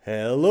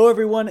Hello,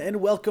 everyone, and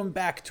welcome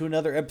back to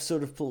another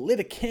episode of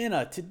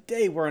Politicana.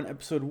 Today, we're on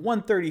episode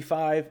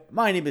 135.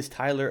 My name is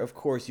Tyler. Of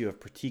course, you have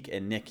Pratik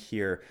and Nick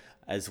here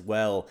as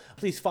well.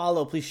 Please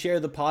follow, please share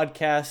the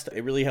podcast.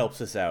 It really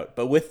helps us out.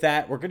 But with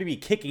that, we're going to be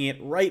kicking it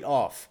right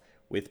off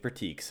with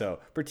Pratik. So,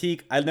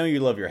 Pratik, I know you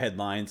love your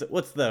headlines.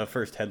 What's the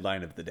first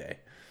headline of the day?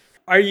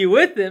 Are you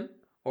with him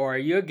or are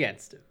you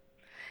against him?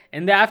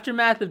 In the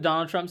aftermath of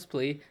Donald Trump's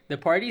plea, the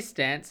party's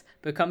stance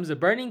becomes a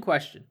burning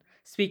question.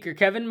 Speaker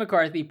Kevin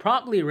McCarthy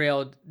promptly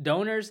railed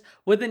donors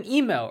with an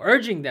email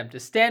urging them to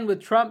stand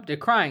with Trump,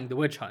 decrying the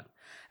witch hunt.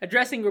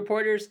 Addressing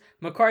reporters,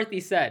 McCarthy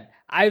said,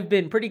 "I've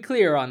been pretty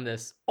clear on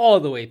this all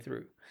the way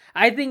through.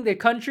 I think the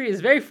country is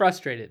very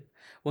frustrated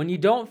when you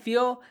don't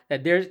feel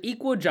that there's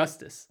equal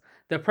justice.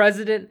 The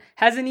president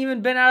hasn't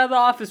even been out of the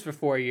office for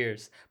 4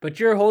 years, but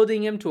you're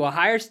holding him to a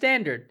higher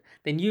standard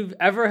than you've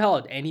ever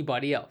held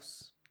anybody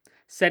else."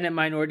 Senate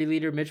Minority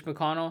Leader Mitch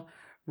McConnell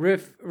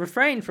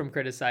refrained from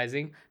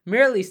criticizing,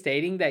 merely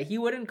stating that he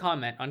wouldn't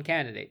comment on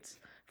candidates.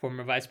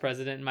 Former Vice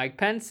President Mike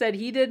Pence said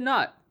he does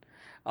not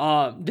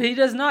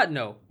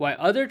know why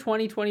other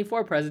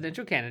 2024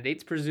 presidential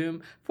candidates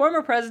presume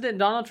former President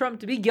Donald Trump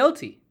to be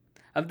guilty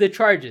of the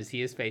charges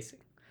he is facing.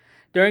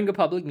 During a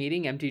public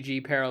meeting,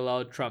 MTG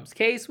paralleled Trump's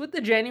case with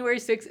the January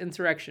 6th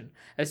insurrection,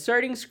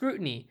 asserting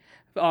scrutiny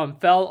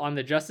fell on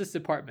the Justice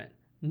Department,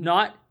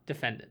 not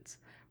defendants.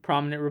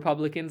 Prominent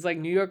Republicans like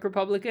New York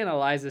Republican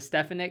Eliza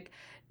Stefanik,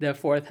 the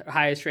fourth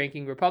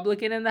highest-ranking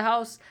Republican in the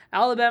House,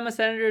 Alabama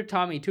Senator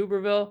Tommy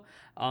Tuberville,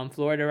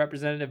 Florida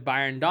Representative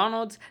Byron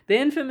Donalds, the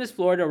infamous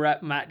Florida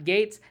Rep Matt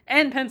Gaetz,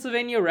 and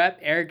Pennsylvania Rep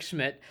Eric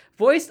Schmidt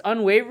voiced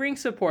unwavering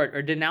support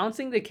or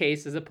denouncing the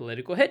case as a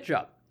political hit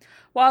job,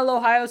 while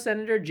Ohio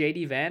Senator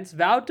J.D. Vance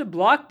vowed to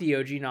block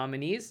DOJ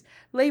nominees,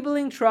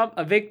 labeling Trump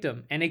a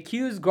victim and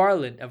accused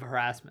Garland of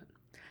harassment.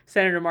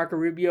 Senator Marco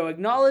Rubio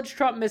acknowledged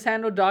Trump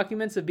mishandled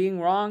documents of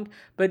being wrong,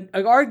 but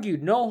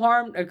argued no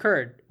harm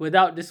occurred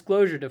without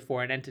disclosure to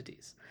foreign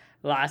entities.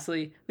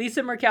 Lastly,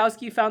 Lisa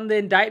Murkowski found the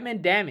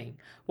indictment damning,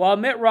 while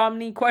Mitt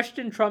Romney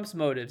questioned Trump's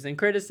motives and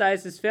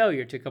criticized his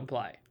failure to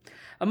comply.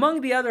 Among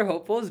the other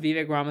hopefuls,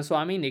 Vivek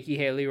Ramaswamy, Nikki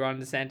Haley, Ron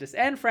DeSantis,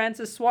 and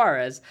Francis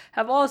Suarez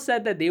have all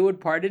said that they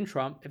would pardon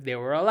Trump if they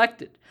were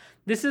elected.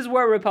 This is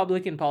where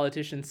Republican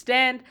politicians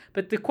stand,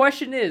 but the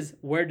question is,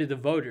 where do the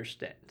voters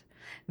stand?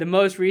 The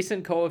most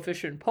recent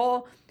coefficient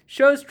poll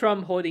shows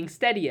Trump holding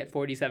steady at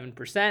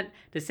 47%,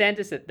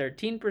 DeSantis at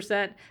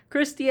 13%,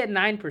 Christie at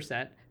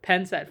 9%,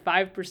 Pence at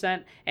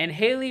 5%, and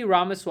Haley,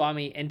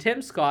 Ramaswamy, and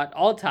Tim Scott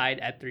all tied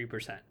at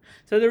 3%.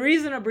 So the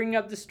reason I'm bringing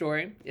up the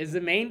story is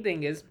the main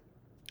thing is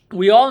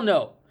we all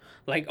know,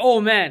 like, oh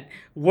man,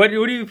 what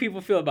do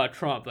people feel about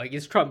Trump? Like,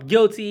 is Trump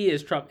guilty?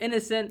 Is Trump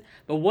innocent?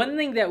 But one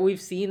thing that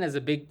we've seen as a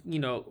big,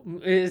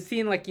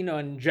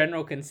 in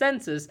general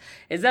consensus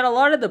is that a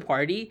lot of the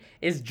party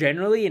is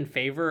generally in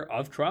favor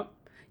of Trump.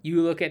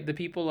 You look at the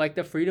people like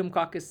the Freedom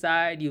Caucus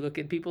side, you look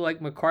at people like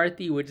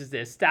McCarthy, which is the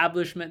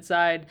establishment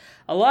side.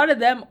 A lot of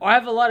them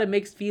have a lot of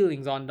mixed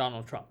feelings on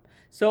Donald Trump.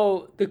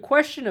 So the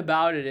question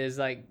about it is,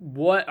 like,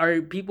 what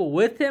are people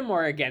with him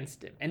or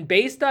against him? And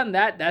based on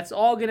that, that's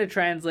all going to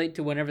translate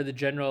to whenever the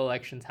general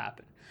elections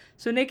happen.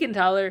 So Nick and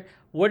Tyler,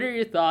 what are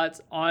your thoughts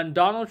on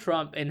Donald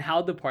Trump and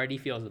how the party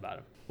feels about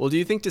him? Well, do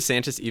you think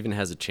DeSantis even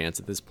has a chance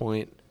at this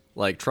point?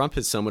 Like, Trump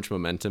has so much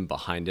momentum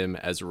behind him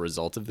as a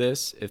result of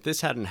this. If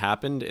this hadn't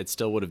happened, it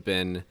still would have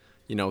been,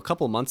 a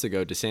couple months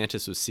ago,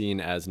 DeSantis was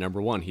seen as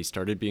number one. He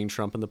started being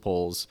Trump in the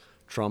polls.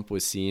 Trump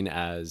was seen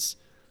as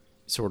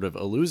sort of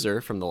a loser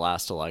from the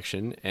last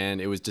election,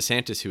 and it was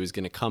DeSantis who was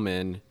going to come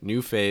in,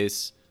 new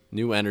face,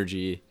 new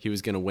energy. He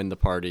was going to win the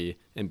party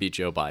and beat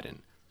Joe Biden.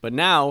 But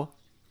now,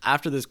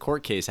 after this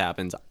court case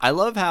happens, I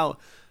love how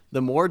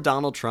the more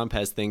Donald Trump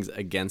has things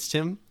against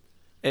him,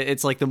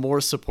 it's like the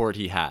more support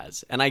he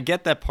has. And I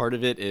get that part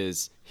of it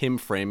is him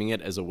framing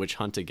it as a witch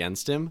hunt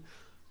against him.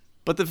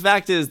 But the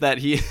fact is that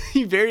he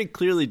very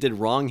clearly did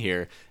wrong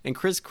here. And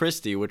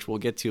Christie, which we'll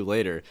get to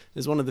later,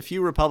 is one of the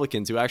few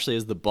Republicans who actually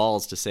has the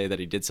balls to say that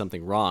he did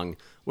something wrong,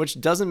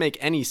 which doesn't make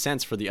any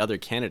sense for the other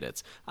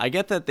candidates. I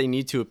get that they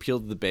need to appeal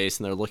to the base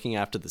and they're looking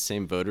after the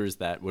same voters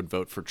that would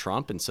vote for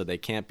Trump, and so they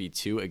can't be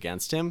too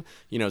against him.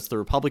 It's the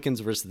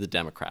Republicans versus the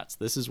Democrats.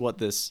 This is what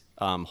this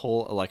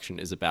whole election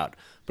is about.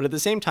 But at the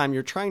same time,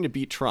 you're trying to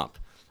beat Trump.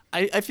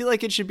 I feel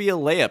like it should be a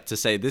layup to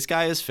say this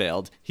guy has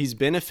failed. He's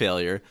been a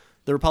failure.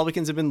 The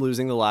Republicans have been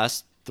losing the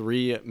last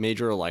three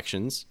major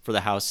elections for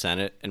the House,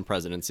 Senate, and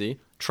presidency.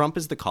 Trump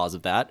is the cause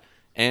of that,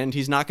 and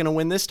he's not going to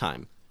win this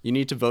time. You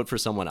need to vote for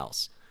someone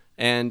else.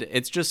 And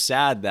it's just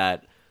sad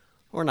that,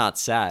 or not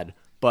sad,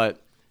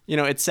 but,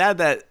 it's sad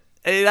that,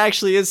 it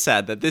actually is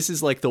sad that this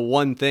is like the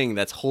one thing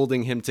that's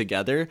holding him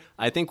together.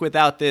 I think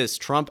without this,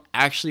 Trump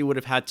actually would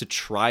have had to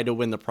try to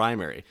win the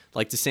primary.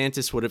 Like,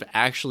 DeSantis would have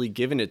actually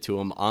given it to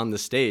him on the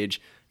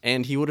stage,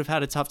 and he would have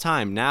had a tough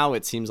time. Now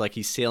it seems like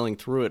he's sailing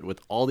through it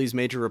with all these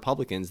major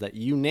Republicans that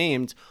you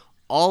named,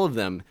 all of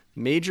them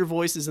major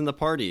voices in the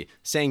party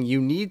saying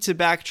you need to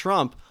back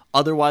Trump,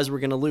 otherwise we're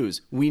going to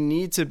lose. We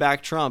need to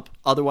back Trump,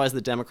 otherwise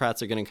the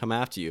Democrats are going to come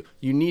after you.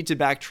 You need to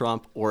back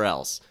Trump or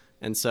else.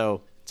 And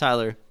so,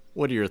 Tyler,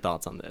 what are your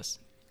thoughts on this?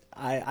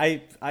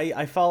 I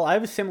follow. I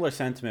have a similar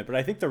sentiment, but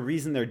I think the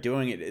reason they're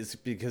doing it is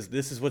because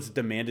this is what's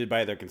demanded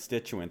by their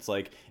constituents.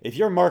 Like, if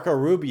you're Marco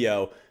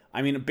Rubio,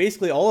 I mean,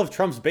 basically all of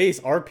Trump's base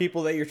are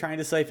people that you're trying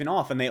to siphon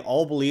off, and they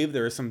all believe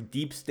there is some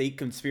deep state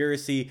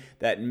conspiracy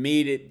that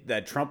made it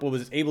that Trump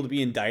was able to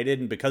be indicted,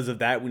 and because of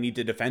that, we need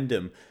to defend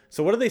him.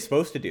 So what are they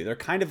supposed to do? They're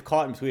kind of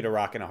caught in between a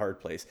rock and a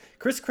hard place.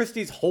 Chris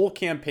Christie's whole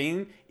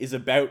campaign is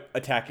about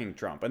attacking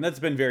Trump, and that's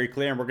been very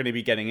clear, and we're going to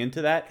be getting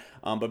into that.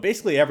 But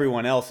basically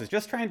everyone else is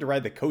just trying to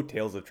ride the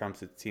coattails of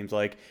Trump, it seems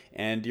like.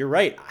 And you're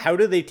right. How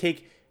do they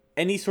take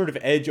any sort of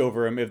edge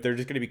over him if they're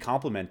just going to be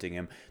complimenting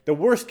him? The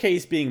worst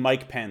case being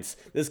Mike Pence,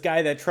 this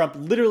guy that Trump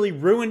literally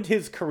ruined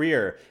his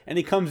career, and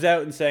he comes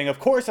out and saying, of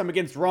course I'm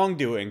against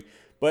wrongdoing,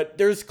 but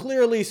there's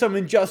clearly some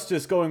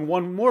injustice going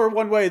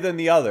one way than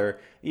the other,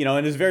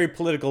 in his very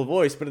political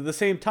voice. But at the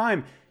same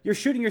time, you're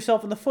shooting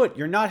yourself in the foot.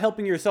 You're not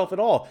helping yourself at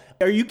all.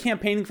 Are you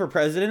campaigning for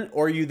president,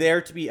 or are you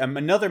there to be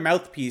another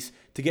mouthpiece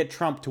to get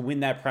Trump to win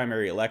that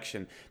primary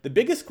election? The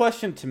biggest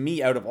question to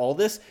me out of all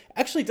this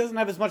actually doesn't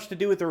have as much to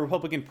do with the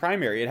Republican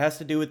primary. It has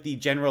to do with the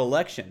general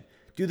election.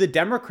 Do the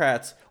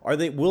Democrats,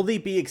 will they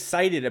be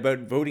excited about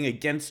voting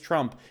against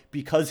Trump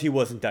because he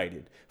was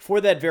indicted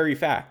for that very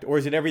fact? Or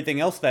is it everything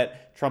else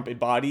that Trump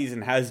embodies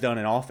and has done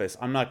in office?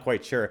 I'm not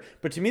quite sure.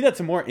 But to me, that's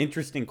a more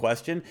interesting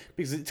question,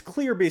 because it's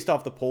clear based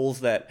off the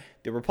polls that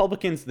the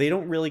Republicans, they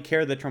don't really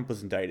care that Trump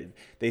was indicted.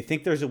 They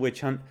think there's a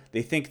witch hunt.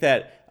 They think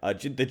that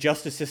the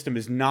justice system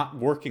is not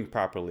working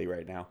properly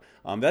right now.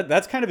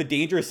 That's kind of a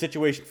dangerous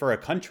situation for a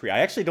country. I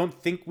actually don't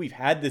think we've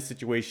had this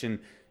situation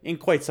in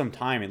quite some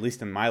time, at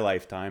least in my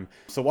lifetime.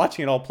 So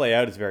watching it all play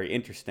out is very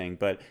interesting.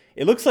 But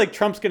it looks like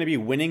Trump's going to be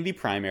winning the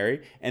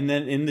primary, and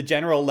then in the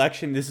general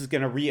election, this is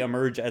going to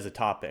reemerge as a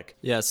topic.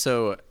 Yeah,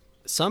 so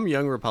some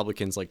young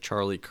Republicans like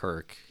Charlie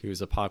Kirk,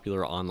 who's a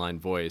popular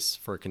online voice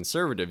for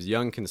conservatives,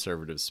 young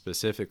conservatives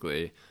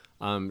specifically,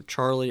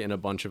 Charlie and a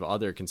bunch of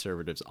other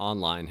conservatives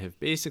online have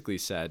basically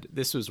said,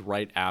 this was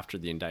right after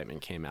the indictment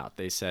came out,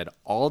 they said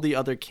all the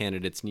other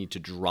candidates need to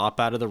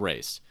drop out of the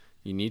race.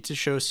 You need to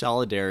show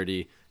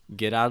solidarity,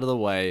 get out of the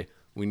way.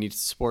 We need to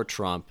support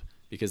Trump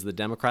because the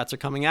Democrats are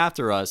coming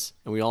after us,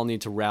 and we all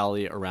need to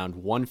rally around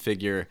one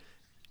figure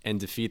and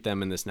defeat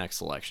them in this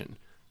next election.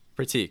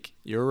 Pratik,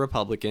 you're a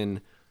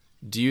Republican.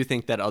 Do you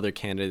think that other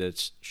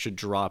candidates should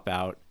drop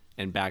out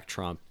and back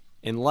Trump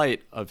in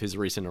light of his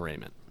recent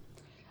arraignment?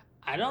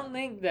 I don't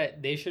think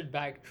that they should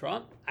back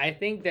Trump. I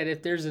think that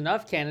if there's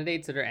enough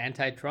candidates that are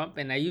anti-Trump,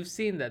 and now you've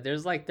seen that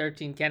there's like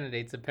 13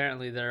 candidates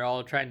apparently that are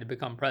all trying to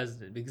become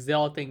president because they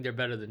all think they're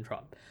better than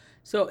Trump.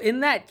 So in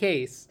that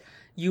case,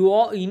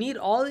 you need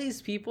all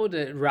these people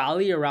to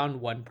rally around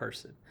one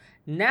person.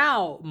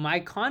 Now, my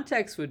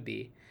context would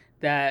be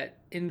that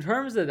in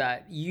terms of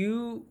that,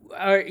 things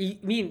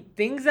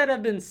that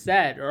have been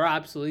said are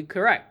absolutely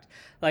correct.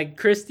 Like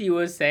Christie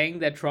was saying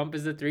that Trump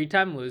is a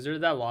 3-time loser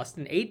that lost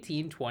in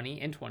 18, 20,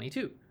 and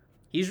 22.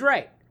 He's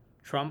right.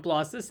 Trump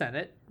lost the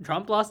Senate,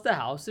 Trump lost the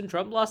House, and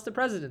Trump lost the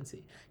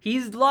presidency.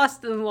 He's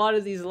lost in a lot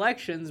of these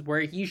elections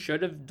where he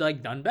should have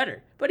done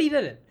better, but he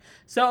didn't.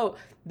 So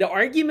the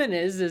argument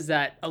is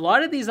that a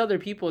lot of these other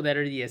people that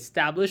are the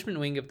establishment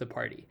wing of the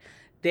party,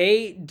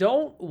 they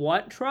don't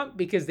want Trump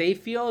because they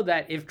feel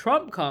that if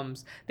Trump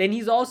comes, then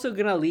he's also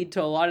going to lead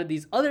to a lot of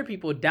these other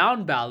people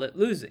down ballot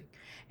losing.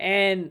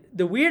 And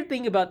the weird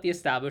thing about the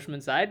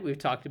establishment side, we've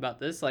talked about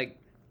this, like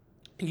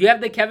you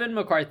have the Kevin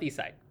McCarthy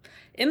side.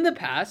 In the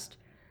past,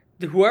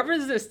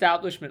 whoever's the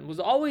establishment was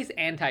always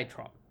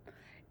anti-Trump.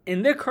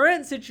 In the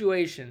current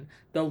situation,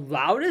 the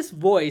loudest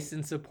voice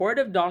in support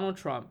of Donald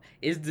Trump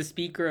is the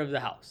Speaker of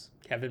the House,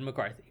 Kevin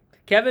McCarthy.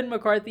 Kevin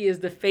McCarthy is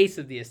the face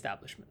of the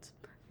establishment.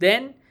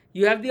 Then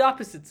you have the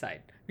opposite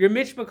side, your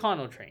Mitch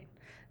McConnell train.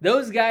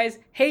 Those guys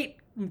hate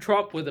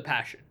Trump with a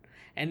passion.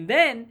 And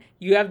then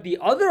you have the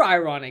other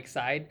ironic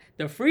side,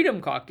 the Freedom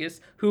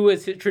Caucus, who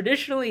is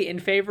traditionally in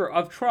favor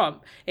of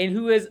Trump and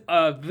who is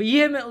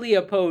vehemently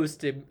opposed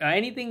to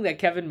anything that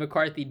Kevin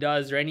McCarthy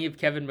does or any of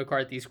Kevin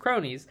McCarthy's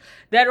cronies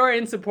that are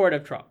in support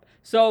of Trump.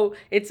 So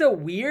it's a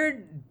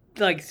weird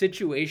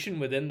situation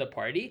within the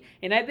party,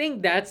 and I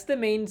think that's the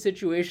main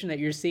situation that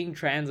you're seeing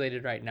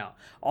translated right now.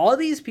 All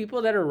these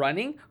people that are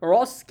running are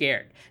all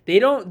scared. They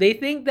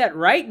think that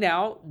right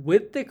now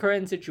with the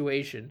current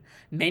situation,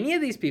 many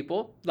of these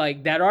people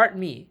that aren't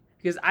me,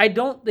 because I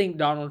don't think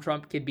Donald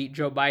Trump could beat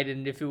Joe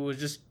Biden if it was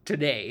just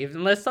today,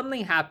 unless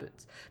something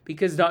happens,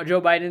 because Joe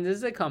Biden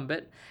is the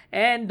incumbent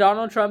and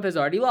Donald Trump has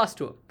already lost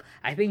to him.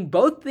 I think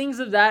both things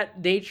of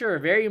that nature are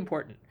very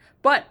important.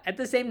 But at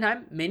the same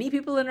time, many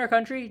people in our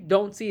country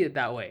don't see it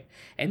that way.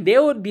 And they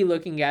would be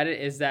looking at it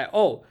as that,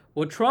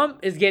 Trump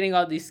is getting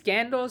all these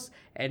scandals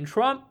and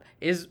Trump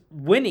is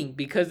winning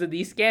because of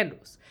these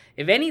scandals.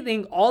 If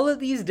anything, all of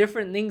these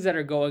different things that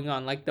are going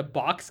on, like the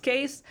box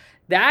case,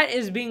 that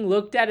is being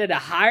looked at a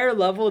higher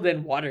level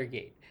than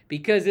Watergate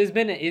because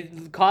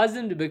it caused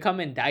him to become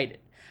indicted.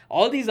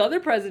 All these other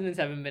presidents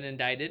haven't been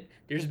indicted.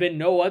 There's been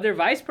no other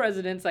vice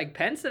presidents like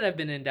Pence that have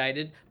been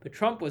indicted, but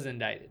Trump was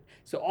indicted.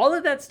 So all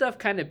of that stuff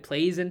kind of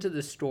plays into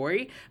the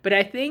story. But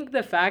I think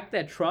the fact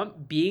that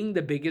Trump being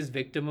the biggest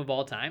victim of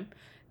all time,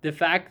 the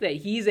fact that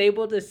he's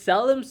able to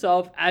sell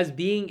himself as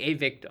being a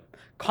victim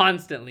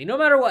constantly, no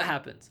matter what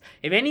happens.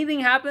 If anything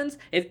happens,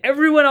 it's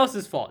everyone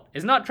else's fault.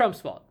 It's not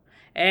Trump's fault.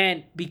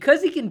 And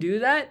because he can do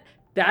that,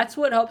 that's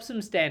what helps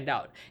him stand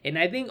out. And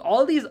I think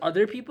all these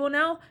other people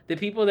now, the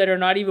people that are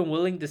not even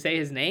willing to say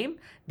his name,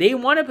 they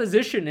want a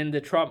position in the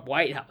Trump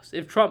White House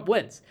if Trump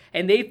wins.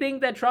 And they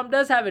think that Trump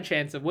does have a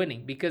chance of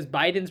winning because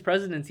Biden's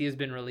presidency has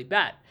been really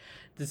bad.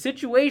 The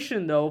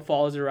situation, though,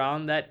 falls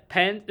around that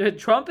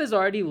Trump has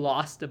already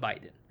lost to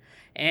Biden.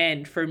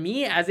 And for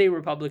me, as a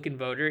Republican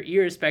voter,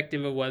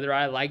 irrespective of whether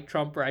I like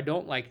Trump or I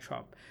don't like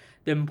Trump,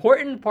 the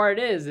important part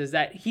is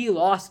that he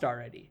lost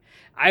already.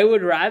 I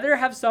would rather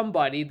have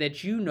somebody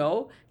that you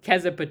know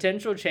has a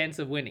potential chance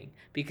of winning.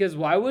 Because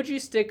why would you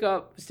stick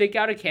out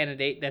a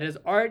candidate that has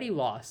already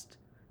lost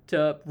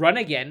to run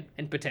again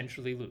and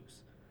potentially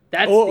lose?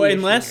 That's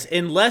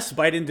unless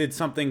Biden did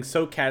something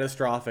so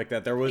catastrophic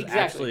that there was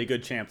actually a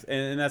good chance,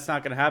 and that's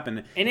not going to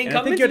happen. And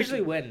incumbents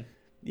usually win.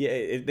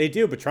 Yeah, they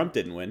do, but Trump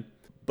didn't win.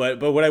 But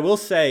what I will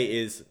say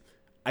is,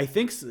 I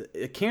think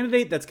a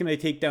candidate that's going to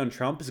take down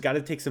Trump has got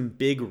to take some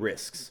big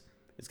risks.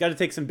 It's got to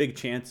take some big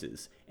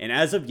chances. And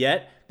as of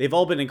yet, they've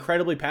all been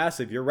incredibly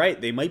passive. You're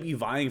right. They might be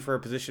vying for a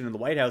position in the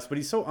White House, but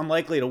he's so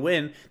unlikely to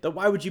win that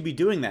why would you be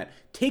doing that?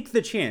 Take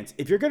the chance.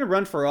 If you're going to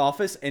run for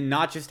office and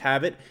not just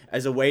have it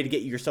as a way to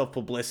get yourself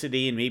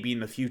publicity and maybe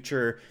in the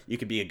future you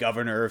could be a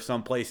governor of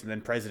someplace and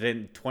then president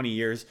in 20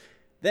 years,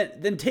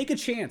 then take a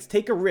chance,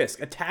 take a risk,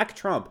 attack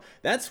Trump.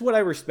 That's what I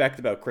respect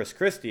about Chris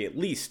Christie, at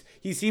least.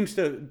 He seems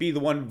to be the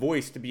one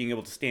voice to being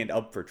able to stand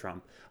up for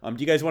Trump. Do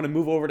you guys want to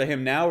move over to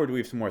him now, or do we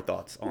have some more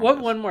thoughts on this?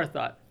 One more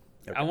thought.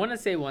 Okay. I want to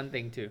say one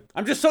thing, too.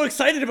 I'm just so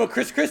excited about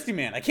Chris Christie,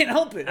 man. I can't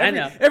help it. I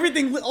know.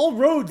 Everything, all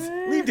roads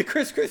lead to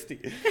Chris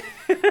Christie.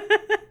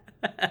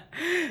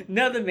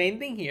 No, the main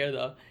thing here,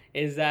 though,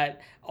 is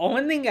that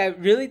one thing I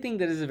really think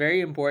that is a very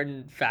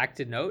important fact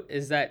to note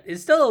is that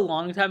it's still a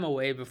long time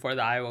away before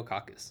the Iowa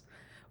caucus.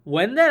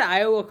 When that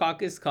Iowa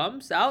caucus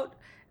comes out,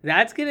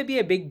 that's going to be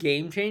a big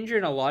game changer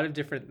in a lot of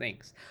different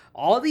things.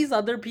 All these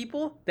other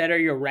people that are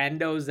your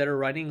randos that are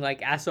running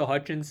like Asa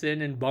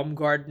Hutchinson and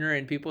Baumgardner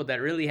and people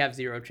that really have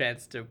zero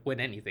chance to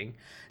win anything,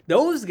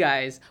 those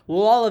guys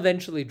will all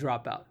eventually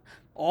drop out.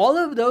 All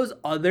of those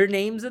other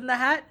names in the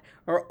hat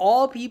are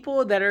all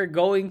people that are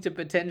going to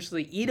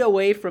potentially eat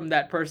away from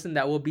that person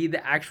that will be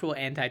the actual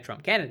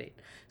anti-Trump candidate.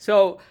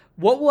 So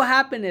what will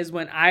happen is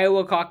when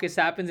Iowa caucus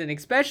happens, and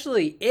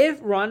especially if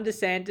Ron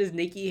DeSantis,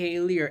 Nikki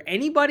Haley, or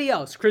anybody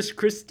else,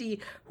 Christie,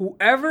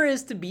 whoever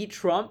is to beat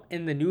Trump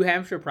in the New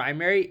Hampshire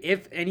primary,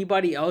 if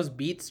anybody else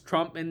beats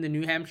Trump in the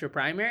New Hampshire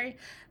primary,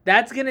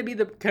 that's going to be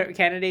the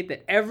candidate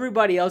that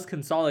everybody else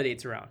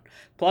consolidates around.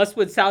 Plus,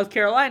 with South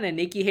Carolina,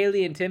 Nikki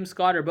Haley and Tim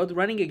Scott are both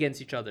running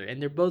against each other,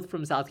 and they're both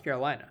from South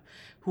Carolina.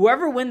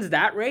 Whoever wins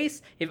that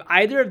race, if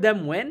either of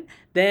them win,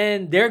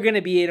 then they're going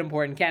to be an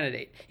important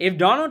candidate. If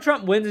Donald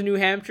Trump wins New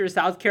Hampshire,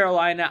 South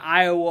Carolina,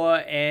 Iowa,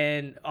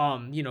 and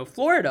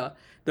Florida,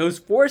 those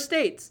 4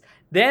 states,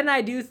 then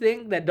I do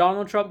think that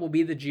Donald Trump will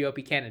be the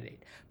GOP candidate.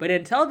 But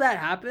until that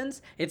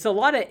happens, it's a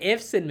lot of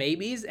ifs and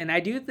maybes, and I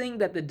do think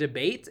that the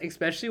debates,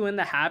 especially when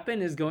they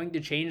happen, is going to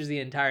change the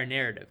entire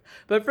narrative.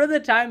 But for the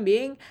time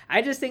being,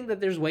 I just think that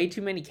there's way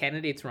too many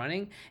candidates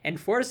running, and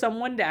for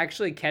someone to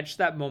actually catch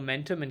that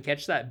momentum and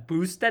catch that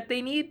boost that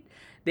they need,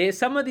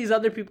 some of these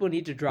other people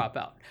need to drop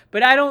out.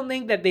 But I don't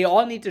think that they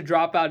all need to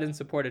drop out in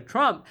support of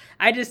Trump.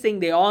 I just think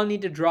they all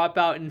need to drop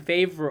out in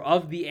favor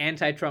of the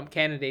anti-Trump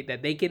candidate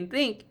that they can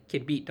think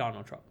can beat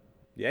Donald Trump.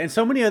 Yeah, and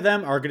so many of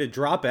them are going to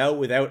drop out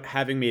without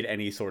having made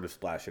any sort of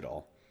splash at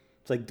all.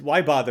 It's like,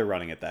 why bother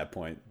running at that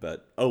point?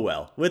 But, oh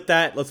well. With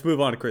that, let's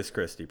move on to Chris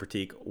Christie.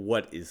 Pratik,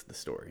 what is the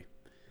story?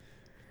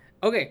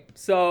 Okay,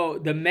 so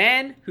the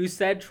man who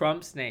said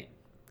Trump's name.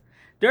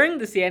 During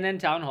the CNN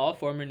town hall,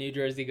 former New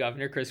Jersey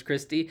Governor Chris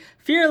Christie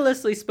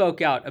fearlessly spoke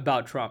out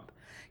about Trump.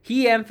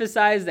 He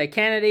emphasized that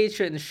candidates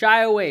shouldn't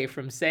shy away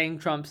from saying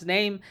Trump's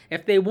name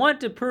if they want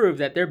to prove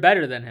that they're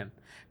better than him.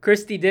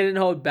 Christie didn't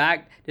hold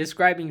back,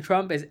 describing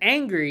Trump as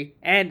angry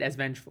and as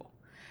vengeful.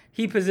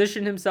 He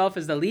positioned himself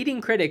as the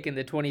leading critic in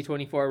the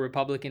 2024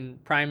 Republican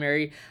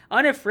primary,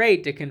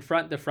 unafraid to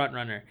confront the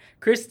frontrunner.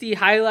 Christie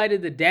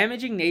highlighted the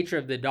damaging nature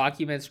of the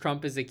documents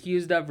Trump is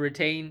accused of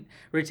retaining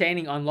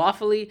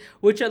unlawfully,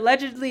 which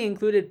allegedly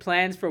included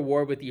plans for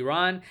war with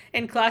Iran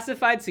and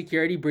classified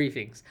security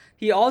briefings.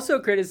 He also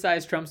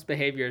criticized Trump's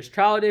behavior as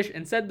childish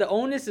and said the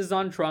onus is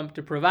on Trump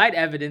to provide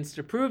evidence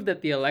to prove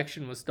that the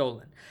election was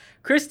stolen.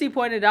 Christie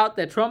pointed out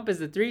that Trump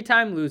is a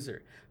 3-time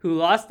loser who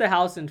lost the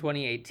House in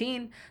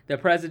 2018, the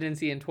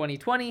presidency in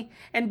 2020,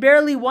 and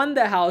barely won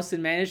the House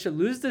and managed to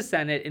lose the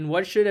Senate in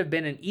what should have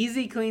been an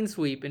easy clean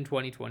sweep in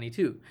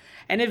 2022.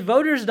 And if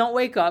voters don't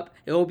wake up,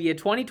 it will be a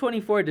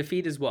 2024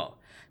 defeat as well.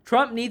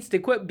 Trump needs to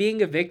quit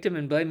being a victim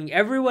and blaming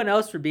everyone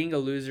else for being a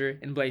loser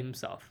and blame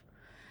himself.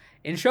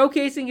 In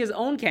showcasing his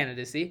own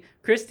candidacy,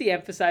 Christie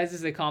emphasized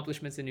his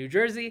accomplishments in New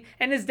Jersey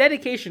and his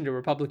dedication to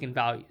Republican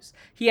values.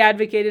 He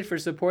advocated for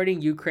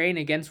supporting Ukraine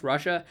against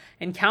Russia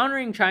and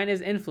countering China's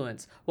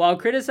influence, while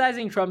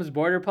criticizing Trump's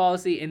border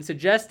policy and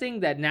suggesting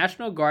that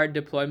National Guard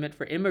deployment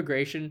for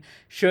immigration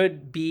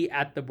should be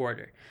at the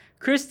border.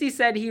 Christie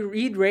said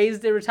he'd raise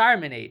the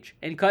retirement age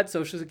and cut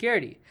Social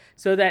Security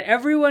so that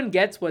everyone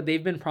gets what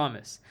they've been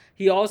promised.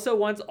 He also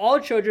wants all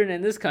children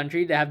in this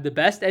country to have the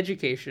best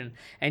education,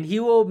 and he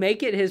will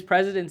make it his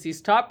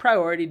presidency's top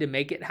priority to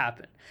make it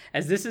happen,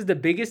 as this is the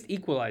biggest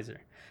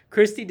equalizer.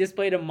 Christie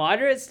displayed a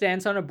moderate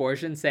stance on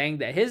abortion, saying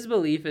that his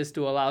belief is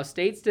to allow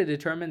states to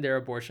determine their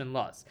abortion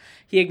laws.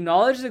 He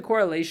acknowledged the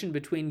correlation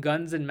between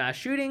guns and mass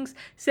shootings,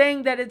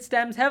 saying that it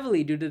stems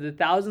heavily due to the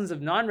thousands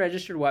of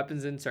non-registered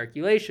weapons in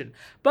circulation.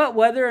 But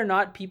whether or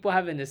not people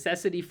have a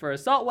necessity for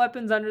assault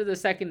weapons under the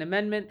Second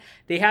Amendment,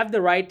 they have the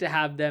right to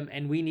have them,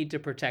 and we need to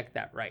protect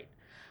that right.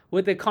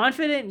 With a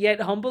confident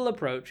yet humble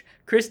approach,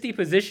 Christie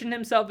positioned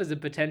himself as a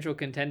potential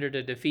contender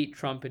to defeat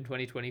Trump in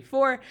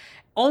 2024.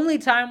 Only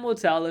time will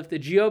tell if the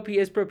GOP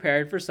is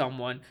prepared for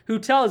someone who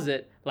tells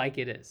it like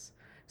it is.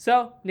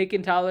 So, Nick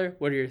and Tyler,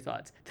 what are your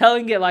thoughts?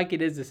 Telling it like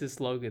it is his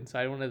slogan, so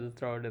I wanted to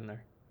throw it in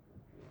there.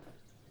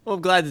 Well,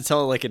 I'm glad to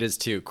tell it like it is,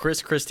 too.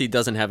 Christie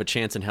doesn't have a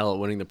chance in hell at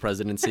winning the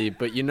presidency,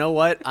 but you know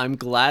what? I'm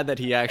glad that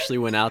he actually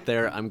went out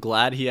there. I'm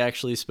glad he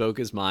actually spoke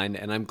his mind,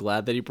 and I'm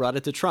glad that he brought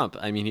it to Trump.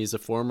 I mean, he's a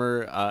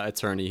former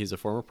attorney. He's a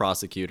former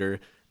prosecutor,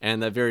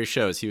 and that very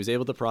shows. He was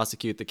able to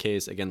prosecute the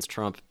case against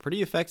Trump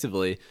pretty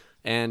effectively,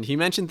 and he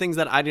mentioned things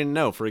that I didn't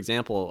know. For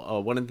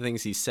example, one of the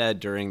things he said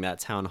during that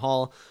town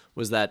hall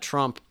was that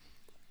Trump,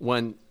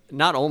 when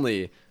not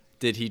only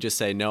did he just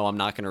say, no, I'm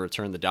not going to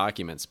return the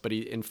documents, but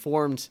he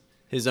informed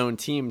his own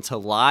team to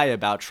lie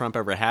about Trump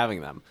ever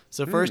having them.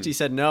 So first he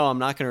said, no, I'm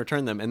not going to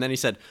return them. And then he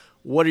said,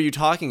 what are you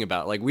talking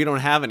about? Like, we don't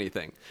have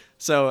anything.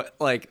 So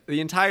like the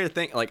entire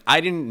thing, like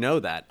I didn't know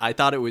that. I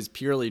thought it was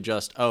purely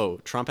just, oh,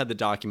 Trump had the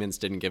documents,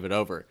 didn't give it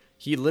over.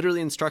 He literally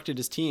instructed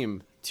his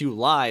team to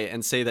lie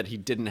and say that he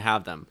didn't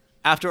have them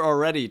after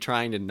already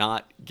trying to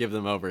not give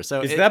them over.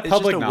 So is that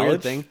public it's just a knowledge?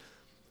 weird thing.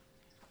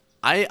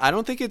 I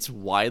don't think it's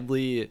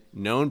widely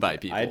known by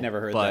people. I had never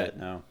heard that,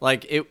 no.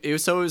 Like, it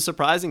was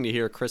surprising to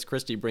hear Chris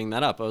Christie bring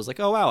that up. I was like,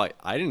 oh, wow,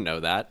 I didn't know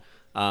that.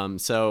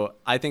 So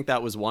I think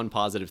that was one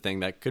positive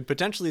thing that could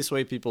potentially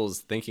sway people's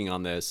thinking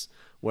on this,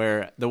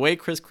 where the way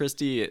Chris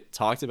Christie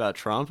talked about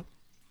Trump,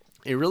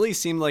 it really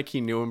seemed like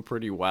he knew him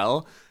pretty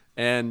well.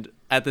 And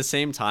at the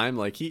same time,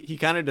 like, he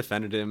kind of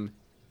defended him,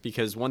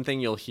 because one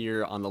thing you'll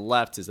hear on the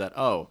left is that,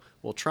 oh,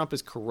 well, Trump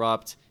is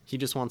corrupt. He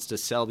just wants to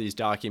sell these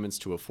documents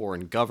to a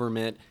foreign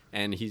government,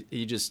 and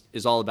he just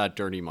is all about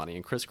dirty money.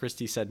 And Chris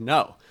Christie said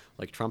no.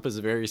 Like, Trump is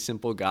a very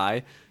simple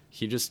guy.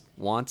 He just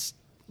wants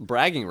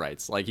bragging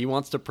rights. Like, he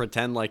wants to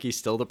pretend like he's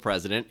still the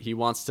president. He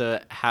wants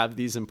to have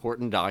these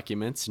important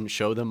documents and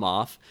show them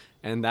off,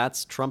 and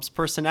that's Trump's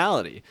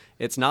personality.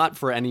 It's not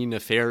for any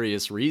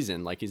nefarious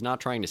reason. Like, he's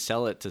not trying to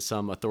sell it to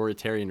some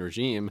authoritarian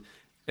regime.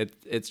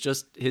 It's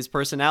just his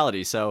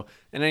personality. So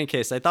in any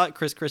case, I thought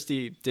Chris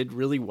Christie did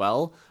really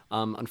well.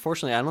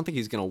 Unfortunately, I don't think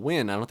he's going to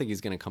win. I don't think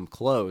he's going to come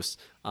close.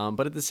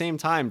 But at the same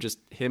time, just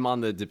him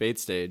on the debate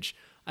stage,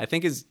 I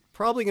think is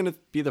probably going to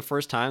be the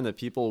first time that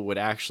people would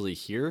actually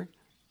hear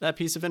that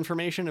piece of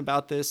information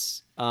about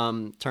this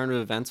turn of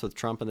events with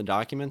Trump and the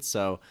documents.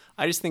 So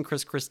I just think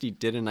Chris Christie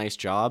did a nice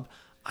job.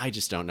 I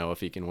just don't know if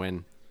he can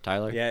win.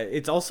 Tyler? Yeah,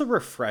 it's also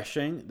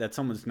refreshing that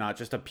someone's not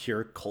just a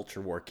pure culture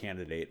war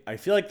candidate. I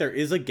feel like there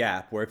is a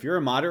gap where if you're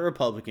a moderate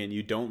Republican,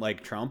 you don't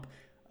like Trump,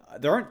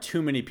 there aren't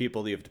too many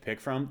people that you have to pick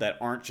from that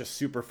aren't just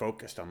super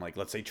focused on, like,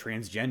 let's say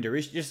transgender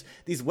issues, just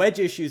these wedge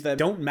issues that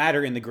don't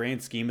matter in the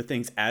grand scheme of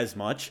things as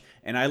much.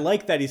 And I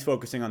like that he's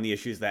focusing on the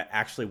issues that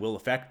actually will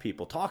affect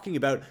people. Talking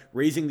about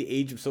raising the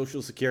age of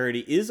Social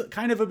Security is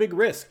kind of a big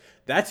risk.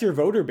 That's your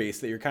voter base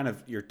that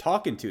you're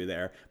talking to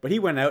there. But he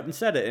went out and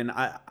said it. And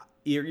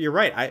you're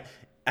right.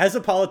 As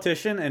a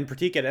politician, and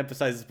Pratik had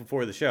emphasized this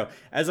before the show,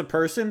 as a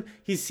person,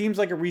 he seems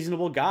like a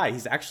reasonable guy.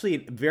 He's actually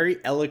a very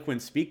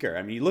eloquent speaker.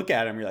 I mean, you look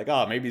at him, you're like,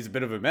 oh, maybe he's a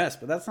bit of a mess,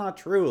 but that's not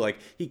true. Like,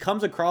 he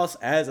comes across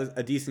as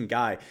a decent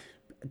guy.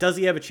 Does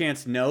he have a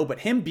chance? No, but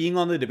him being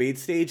on the debate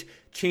stage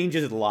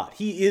changes it a lot.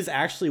 He is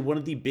actually one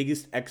of the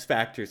biggest X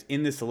factors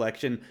in this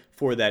election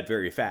for that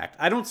very fact.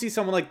 I don't see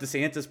someone like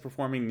DeSantis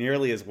performing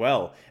nearly as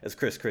well as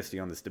Chris Christie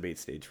on this debate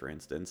stage, for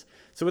instance.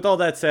 So with all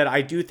that said,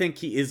 I do think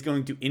he is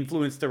going to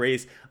influence the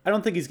race. I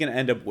don't think he's going to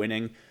end up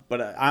winning,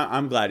 but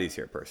I'm glad he's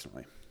here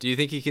personally. Do you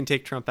think he can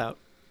take Trump out?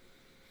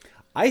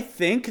 I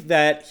think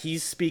that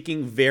he's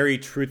speaking very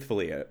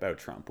truthfully about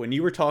Trump. When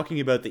you were talking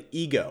about the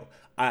ego,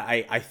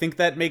 I think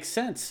that makes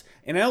sense.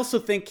 And I also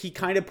think he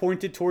kind of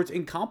pointed towards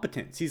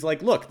incompetence. He's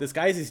like, look, this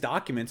guy has these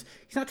documents.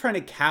 He's not trying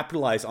to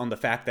capitalize on the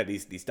fact that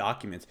he's these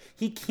documents.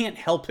 He can't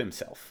help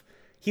himself.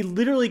 He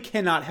literally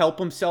cannot help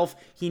himself.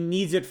 He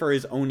needs it for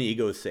his own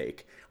ego's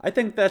sake. I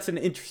think that's an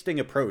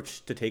interesting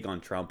approach to take on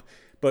Trump.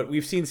 But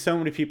we've seen so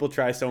many people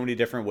try so many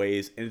different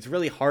ways, and it's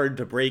really hard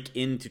to break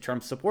into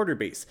Trump's supporter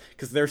base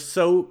because they're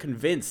so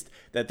convinced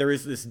that there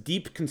is this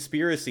deep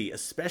conspiracy,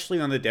 especially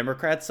on the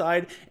Democrat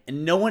side,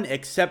 and no one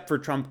except for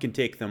Trump can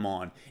take them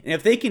on. And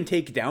if they can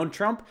take down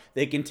Trump,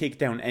 they can take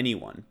down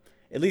anyone.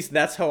 At least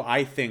that's how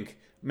I think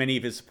many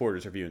of his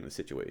supporters are viewing the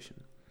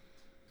situation.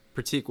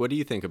 Pratik, what do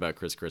you think about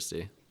Chris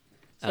Christie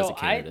as a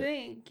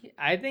candidate?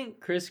 I think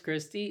Chris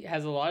Christie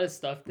has a lot of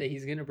stuff that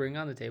he's gonna bring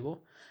on the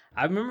table.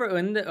 I remember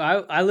when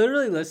I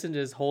literally listened to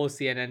his whole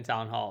CNN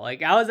town hall.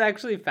 Like, I was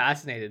actually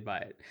fascinated by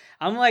it.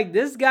 I'm like,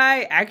 this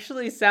guy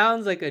actually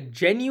sounds like a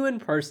genuine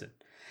person.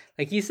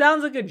 Like, he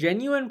sounds like a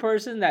genuine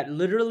person that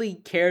literally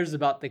cares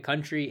about the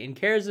country and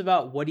cares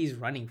about what he's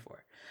running for.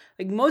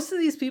 Like, most of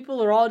these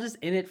people are all just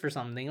in it for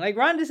something. Like,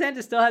 Ron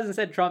DeSantis still hasn't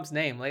said Trump's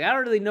name. Like, I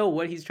don't really know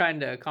what he's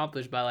trying to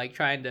accomplish by, like,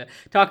 trying to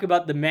talk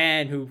about the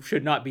man who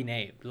should not be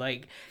named.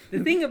 Like, the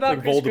thing about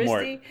like Chris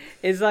Christie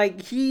is,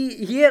 like,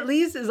 he at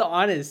least is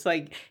honest.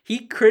 Like, he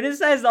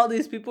criticized all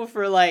these people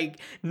for, like,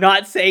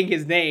 not saying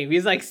his name.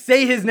 He's like,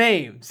 say his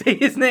name. Say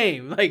his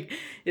name. Like,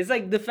 it's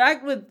like, the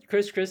fact with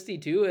Chris Christie,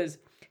 too, is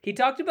he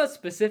talked about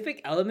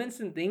specific elements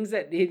and things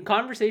that in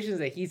conversations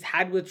that he's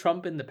had with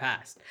Trump in the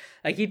past.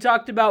 Like, he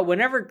talked about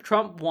whenever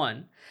Trump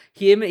won,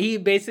 he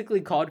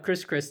basically called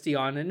Chris Christie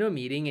on into a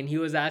meeting, and he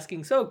was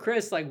asking, so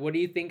Chris, like, what do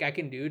you think I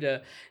can do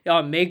to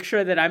make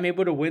sure that I'm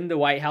able to win the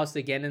White House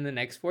again in the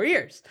next 4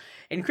 years?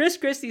 And Chris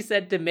Christie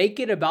said to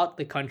make it about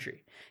the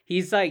country.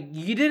 He's like,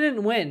 you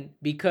didn't win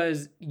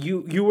because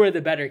you were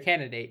the better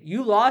candidate.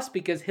 You lost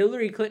because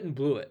Hillary Clinton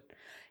blew it.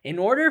 In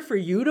order for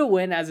you to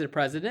win as a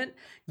president,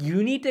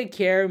 you need to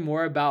care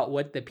more about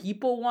what the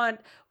people want,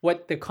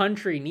 what the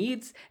country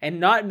needs, and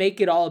not make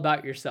it all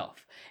about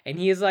yourself. And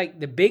he is like,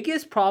 the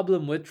biggest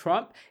problem with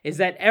Trump is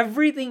that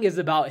everything is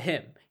about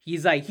him.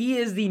 He's like, he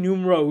is the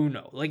numero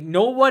uno. Like,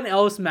 no one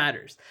else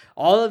matters.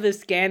 All of his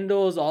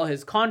scandals, all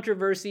his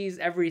controversies,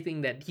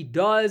 everything that he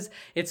does,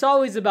 it's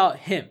always about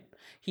him.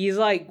 He's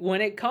like,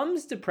 when it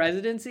comes to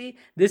presidency,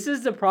 this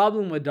is the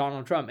problem with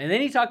Donald Trump. And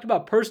then he talked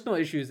about personal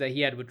issues that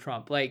he had with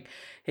Trump. Like,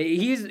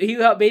 he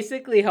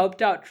basically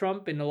helped out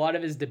Trump in a lot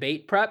of his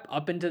debate prep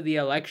up into the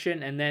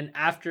election. And then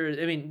up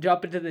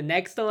into the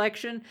next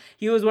election,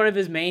 he was one of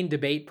his main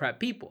debate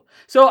prep people.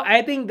 So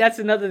I think that's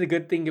another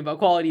good thing about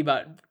quality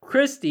about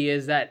Christie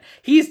is that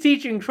he's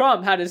teaching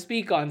Trump how to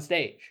speak on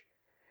stage.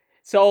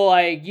 So,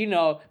 like,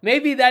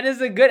 maybe that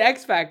is a good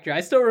X factor.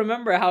 I still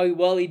remember how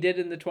well he did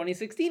in the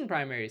 2016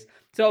 primaries.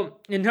 So,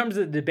 in terms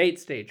of the debate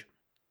stage.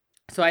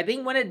 So, I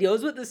think when it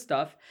deals with this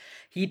stuff,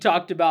 he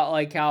talked about,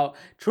 like, how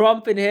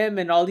Trump and him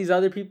and all these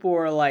other people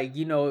were, like,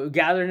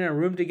 gathered in a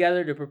room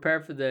together to prepare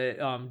for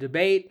the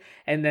debate.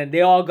 And then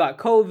they all got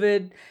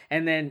COVID.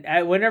 And then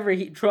whenever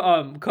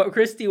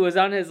Christie was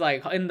on his,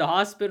 like, in the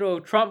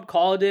hospital, Trump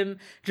called him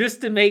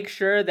just to make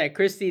sure that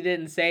Christie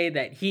didn't say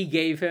that he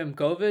gave him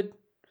COVID.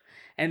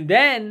 And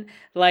then,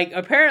 like,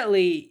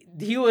 apparently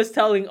he was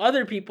telling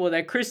other people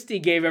that Christie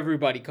gave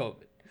everybody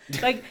COVID.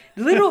 Like,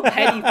 little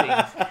petty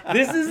things.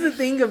 This is the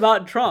thing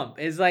about Trump,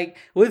 is like,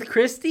 with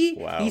Christie,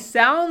 wow, he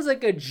sounds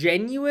like a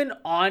genuine,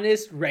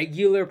 honest,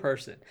 regular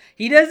person.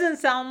 He doesn't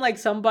sound like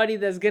somebody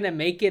that's gonna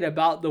make it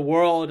about the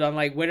world on,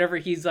 like, whenever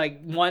he's, like,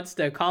 wants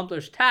to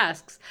accomplish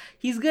tasks.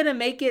 He's gonna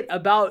make it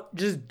about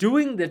just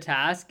doing the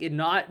task and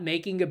not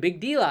making a big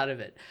deal out of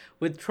it.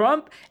 With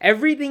Trump,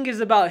 everything is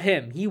about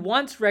him. He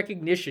wants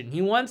recognition.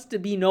 He wants to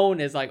be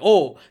known as, like,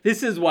 oh,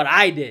 this is what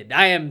I did.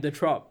 I am the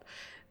Trump.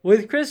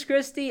 With Chris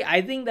Christie,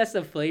 I think that's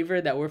the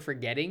flavor that we're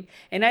forgetting.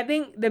 And I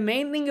think the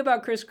main thing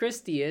about Chris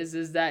Christie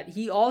is that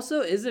he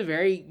also is a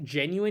very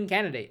genuine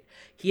candidate.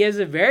 He is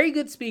a very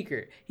good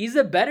speaker. He's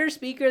a better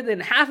speaker than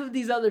half of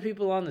these other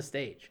people on the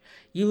stage.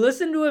 You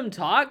listen to him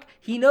talk,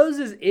 he knows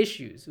his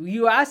issues.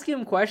 You ask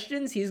him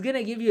questions, he's going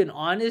to give you an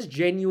honest,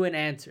 genuine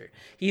answer.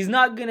 He's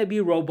not going to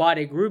be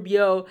robotic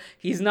Rubio.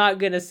 He's not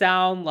going to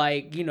sound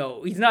like,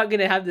 he's not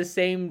going to have the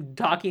same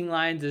talking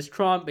lines as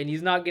Trump, and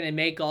he's not going to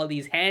make all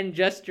these hand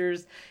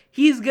gestures.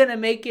 He's going to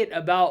make it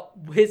about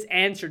his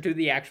answer to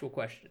the actual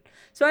question.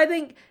 So I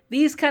think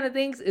these kind of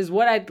things is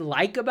what I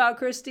like about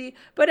Christie.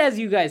 But as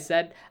you guys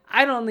said,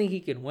 I don't think he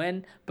can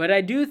win. But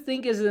I do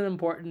think it's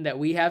important that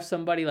we have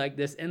somebody like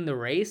this in the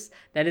race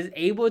that is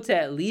able to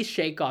at least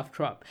shake off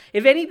Trump.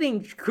 If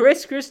anything,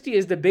 Chris Christie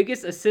is the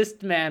biggest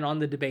assist man on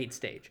the debate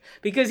stage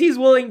because he's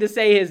willing to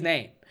say his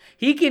name.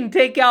 He can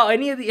take out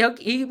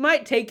he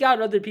might take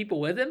out other people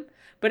with him.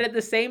 But at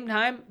the same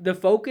time, the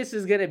focus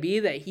is going to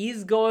be that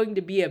he's going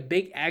to be a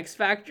big X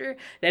factor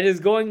that is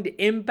going to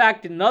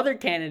impact another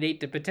candidate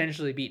to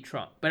potentially beat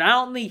Trump. But I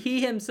don't think he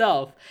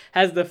himself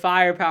has the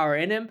firepower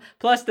in him,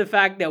 plus the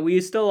fact that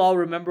we still all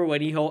remember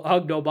when he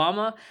hugged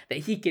Obama, that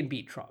he can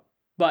beat Trump.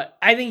 But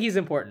I think he's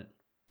important.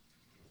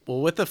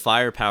 Well, with the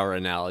firepower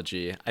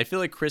analogy, I feel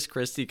like Chris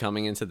Christie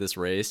coming into this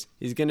race,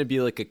 he's going to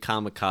be like a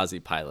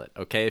kamikaze pilot,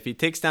 okay? If he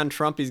takes down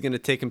Trump, he's going to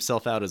take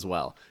himself out as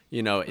well.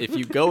 If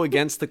you go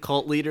against the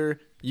cult leader,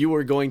 you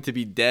are going to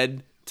be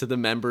dead to the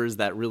members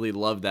that really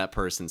love that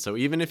person. So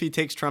even if he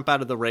takes Trump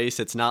out of the race,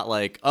 it's not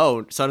like,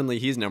 oh, suddenly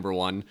he's number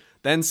one.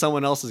 Then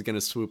someone else is going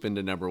to swoop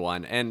into number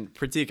one. And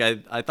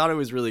Pratik, I thought it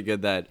was really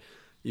good that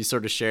you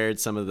sort of shared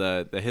some of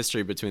the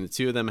history between the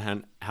two of them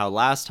and how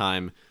last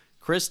time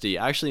Christie,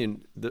 actually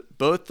in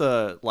both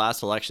the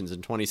last elections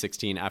in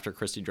 2016, after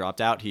Christie dropped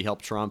out, he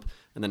helped Trump.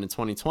 And then in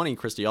 2020,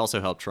 Christie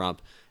also helped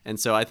Trump. And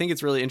so I think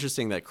it's really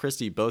interesting that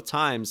Christie both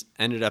times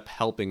ended up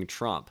helping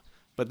Trump.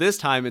 But this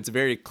time it's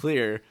very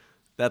clear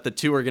that the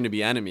two are going to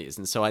be enemies.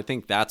 And so I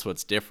think that's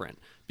what's different,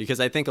 because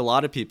I think a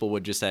lot of people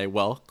would just say,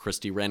 well,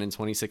 Christie ran in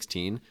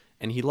 2016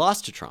 and he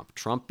lost to Trump.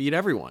 Trump beat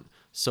everyone.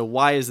 So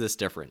why is this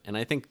different? And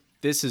I think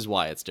this is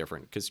why it's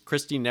different, because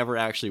Christie never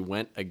actually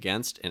went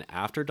against and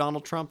after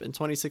Donald Trump in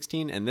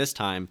 2016. And this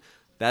time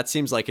that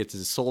seems like it's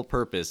his sole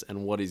purpose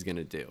and what he's going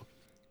to do.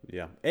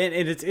 Yeah. And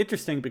it's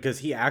interesting because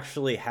he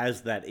actually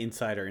has that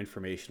insider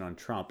information on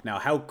Trump. Now,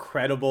 how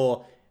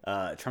credible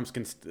Trump's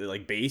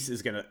base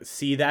is going to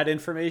see that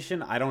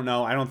information, I don't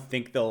know. I don't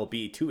think they'll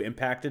be too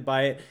impacted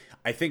by it.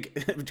 I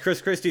think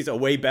Chris Christie's a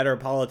way better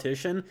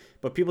politician,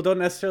 but people don't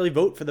necessarily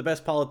vote for the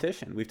best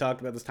politician. We've talked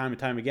about this time and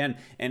time again.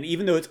 And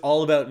even though it's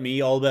all about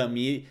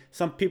me,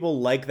 some people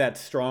like that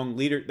strong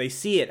leader. They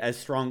see it as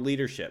strong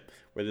leadership,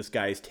 where this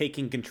guy is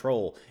taking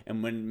control.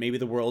 And when maybe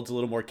the world's a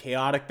little more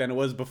chaotic than it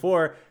was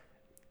before,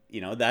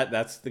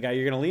 that's the guy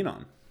you're going to lean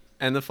on.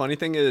 And the funny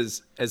thing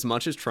is, as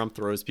much as Trump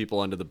throws people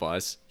under the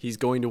bus, he's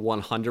going to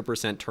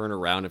 100% turn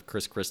around if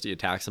Chris Christie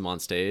attacks him on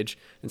stage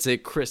and say,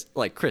 Chris,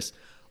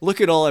 look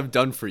at all I've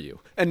done for you.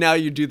 And now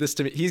you do this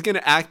to me. He's going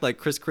to act like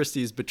Chris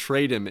Christie's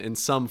betrayed him in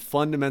some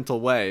fundamental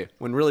way,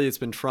 when really it's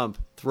been Trump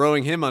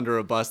throwing him under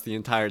a bus the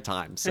entire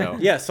time. So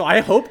yeah, so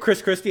I hope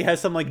Chris Christie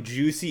has some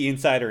juicy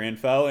insider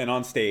info and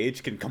on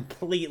stage can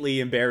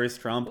completely embarrass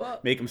Trump,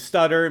 make him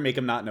stutter, make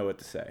him not know what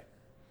to say.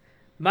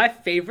 My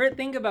favorite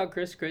thing about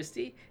Chris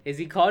Christie is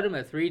he called him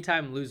a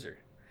 3-time loser.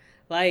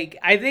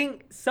 I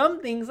think some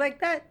things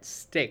like that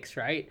sticks,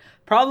 right?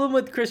 Problem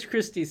with Chris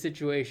Christie's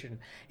situation.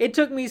 It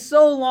took me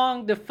so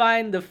long to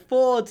find the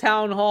full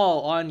town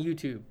hall on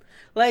YouTube.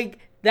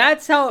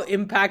 That's how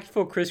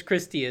impactful Chris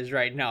Christie is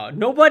right now.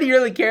 Nobody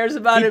really cares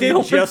about him. He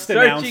did just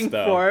announce,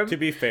 for him. To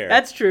be fair.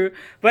 That's true.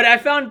 But I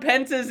found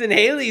Pence's and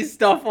Haley's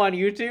stuff on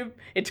YouTube.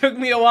 It took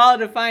me a while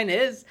to find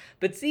his.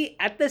 But see,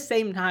 at the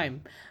same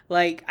time,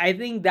 I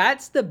think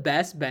that's the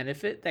best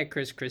benefit that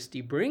Chris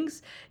Christie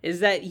brings, is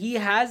that he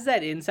has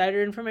that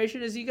insider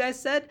information, as you guys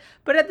said,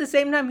 but at the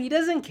same time, he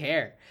doesn't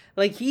care.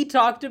 He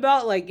talked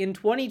about, in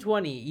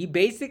 2020, he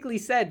basically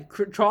said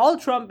all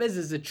Trump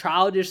is a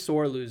childish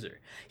sore loser.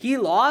 He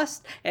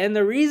lost, and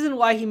the reason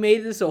why he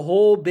made this a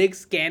whole big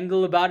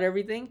scandal about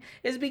everything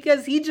is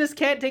because he just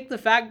can't take the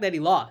fact that he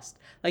lost.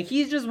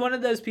 He's just one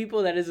of those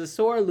people that is a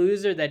sore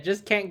loser that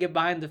just can't get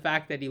behind the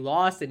fact that he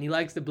lost, and he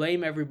likes to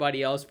blame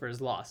everybody else for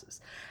his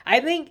losses. I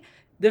think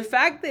the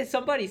fact that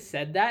somebody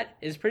said that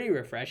is pretty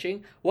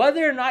refreshing.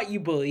 Whether or not you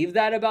believe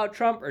that about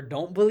Trump or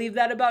don't believe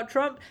that about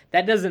Trump,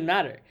 that doesn't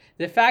matter.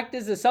 The fact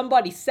is that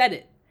somebody said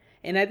it.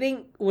 And I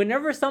think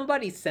whenever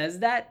somebody says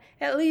that,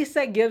 at least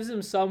that gives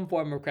him some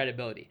form of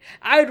credibility.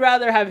 I would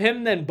rather have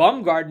him than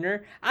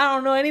Bumgardner. I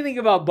don't know anything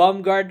about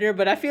Bumgardner,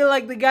 but I feel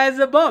like the guy's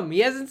a bum. He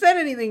hasn't said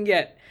anything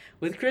yet.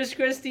 With Chris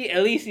Christie,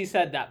 at least he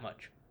said that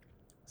much.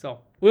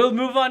 So we'll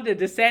move on to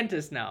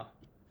DeSantis now.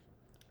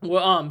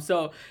 Well,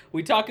 so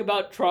we talk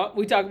about Trump,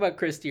 we talk about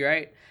Christie,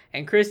 right?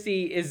 And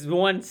Christie is the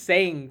one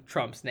saying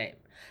Trump's name.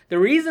 The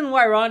reason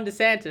why Ron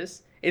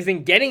DeSantis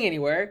isn't getting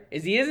anywhere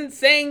is he isn't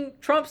saying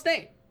Trump's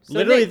name. So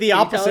literally Nick, the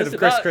opposite of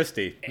Chris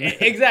Christie.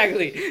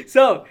 Exactly.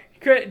 So,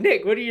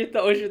 Nick, what's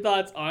your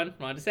thoughts on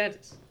Ron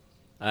DeSantis?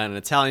 An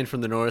Italian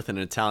from the north and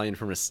an Italian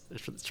from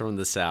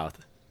the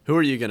south. Who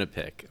are you going to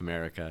pick,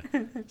 America?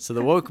 So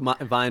the woke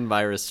vine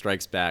virus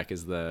strikes back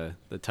is the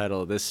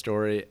title of this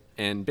story.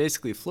 And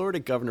basically, Florida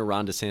Governor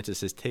Ron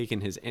DeSantis has taken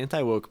his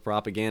anti-woke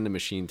propaganda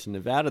machine to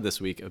Nevada this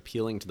week,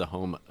 appealing to the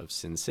home of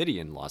Sin City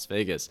in Las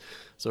Vegas.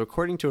 So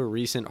according to a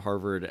recent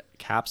Harvard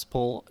CAPS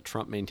poll,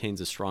 Trump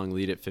maintains a strong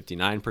lead at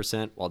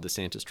 59%, while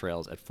DeSantis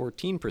trails at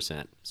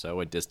 14%,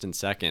 so a distant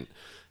second.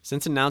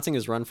 Since announcing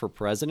his run for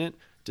president,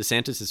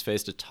 DeSantis has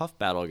faced a tough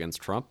battle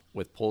against Trump,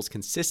 with polls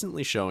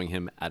consistently showing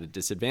him at a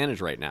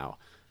disadvantage right now.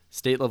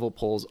 State-level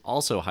polls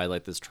also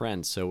highlight this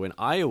trend. So in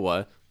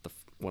Iowa,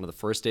 one of the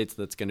first states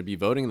that's going to be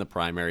voting in the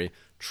primary,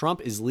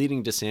 Trump is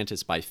leading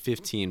DeSantis by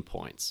 15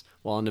 points,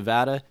 while in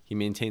Nevada, he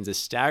maintains a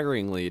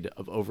staggering lead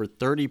of over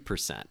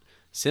 30%.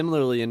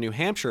 Similarly, in New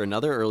Hampshire,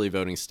 another early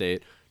voting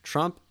state,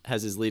 Trump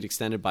has his lead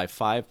extended by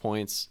 5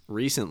 points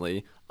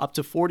recently, up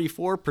to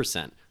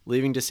 44%,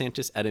 leaving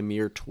DeSantis at a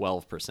mere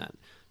 12%.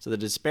 So the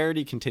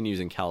disparity continues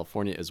in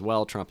California as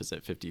well. Trump is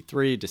at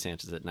 53,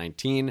 DeSantis at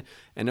 19.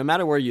 And no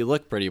matter where you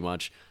look, pretty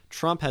much,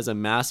 Trump has a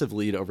massive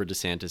lead over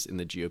DeSantis in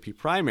the GOP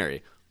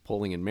primary,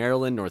 polling in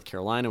Maryland, North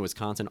Carolina,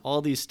 Wisconsin,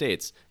 all these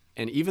states.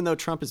 And even though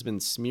Trump has been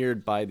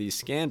smeared by these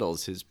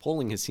scandals, his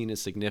polling has seen a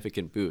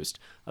significant boost.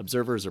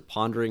 Observers are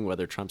pondering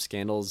whether Trump's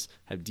scandals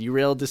have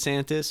derailed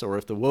DeSantis or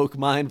if the woke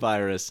mind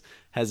virus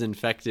has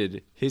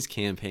infected his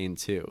campaign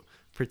too.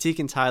 Pratik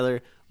and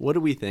Tyler, what do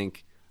we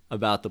think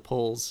about the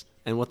polls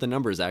and what the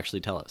numbers actually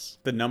tell us.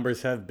 The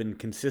numbers have been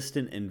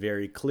consistent and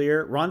very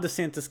clear. Ron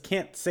DeSantis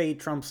can't say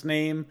Trump's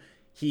name.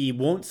 He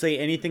won't say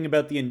anything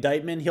about the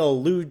indictment. He'll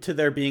allude to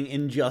there being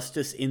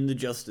injustice in the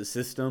justice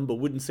system, but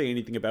wouldn't say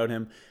anything about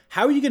him.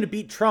 How are you going to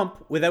beat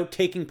Trump without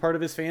taking part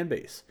of his fan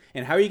base?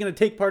 And how are you going to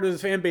take part of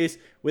his fan base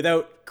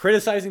without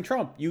criticizing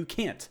Trump? You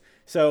can't.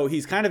 So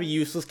he's kind of a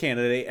useless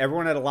candidate.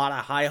 Everyone had a lot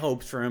of high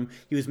hopes for him.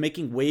 He was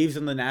making waves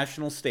on the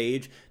national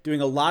stage,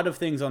 doing a lot of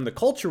things on the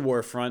culture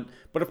war front.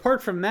 But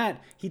apart from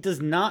that, he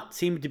does not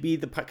seem to be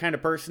the kind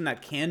of person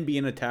that can be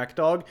an attack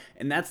dog.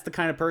 And that's the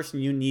kind of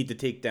person you need to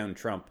take down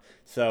Trump.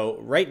 So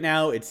right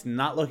now, it's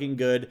not looking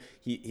good.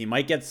 He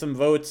might get some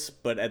votes,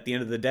 but at the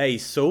end of the day,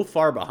 he's so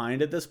far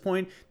behind at this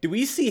point. Do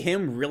we see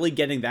him really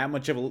getting that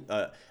much of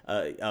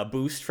a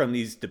boost from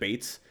these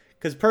debates?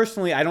 Because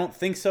personally, I don't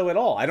think so at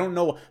all. I don't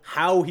know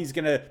how he's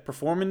going to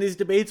perform in these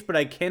debates, but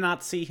I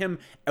cannot see him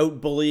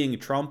out-bullying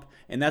Trump,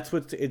 and that's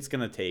what it's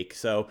going to take.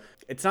 So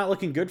it's not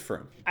looking good for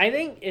him. I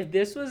think if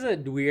this was a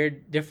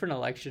weird, different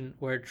election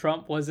where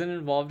Trump wasn't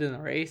involved in the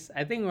race,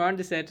 I think Ron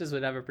DeSantis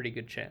would have a pretty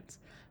good chance.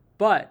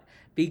 But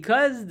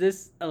because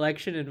this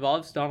election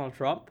involves Donald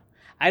Trump,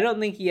 I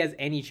don't think he has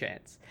any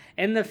chance.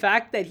 And the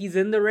fact that he's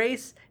in the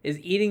race is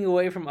eating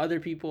away from other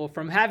people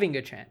from having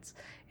a chance.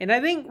 And I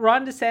think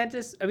Ron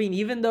DeSantis, I mean,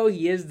 even though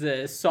he is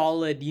the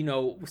solid,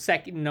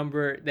 second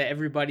number that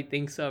everybody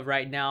thinks of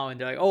right now,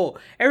 and they're like, oh,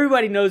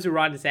 everybody knows who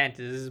Ron DeSantis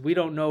is. We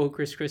don't know who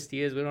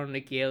Christie is. We don't know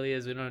Nikki Haley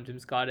is. We don't know who Tim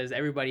Scott is.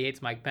 Everybody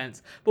hates Mike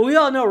Pence. But we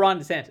all know Ron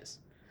DeSantis.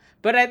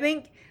 But I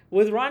think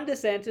with Ron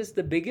DeSantis,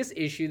 the biggest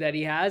issue that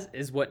he has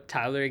is what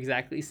Tyler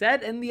exactly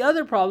said. And the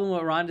other problem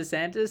with Ron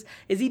DeSantis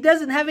is he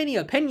doesn't have any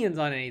opinions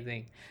on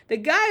anything. The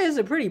guy is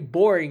a pretty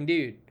boring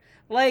dude.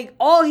 Like,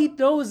 all he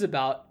knows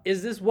about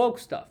is this woke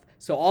stuff.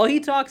 So all he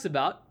talks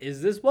about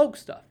is this woke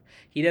stuff.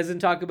 He doesn't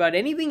talk about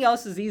anything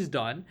else as he's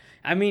done.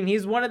 I mean,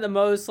 he's one of the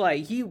most,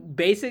 he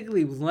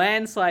basically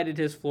landslided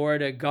his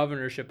Florida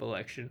governorship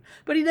election.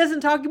 But he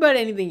doesn't talk about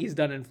anything he's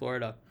done in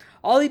Florida.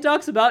 All he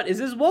talks about is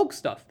his woke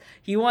stuff.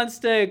 He wants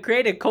to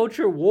create a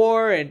culture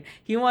war, and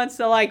he wants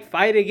to,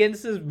 fight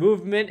against this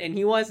movement, and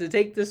he wants to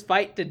take this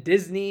fight to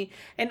Disney.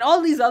 And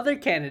all these other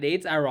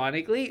candidates,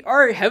 ironically,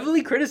 are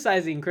heavily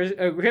criticizing Ron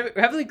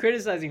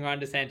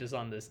DeSantis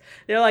on this.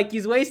 They're like,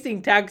 he's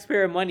wasting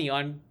taxpayer money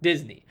on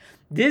Disney.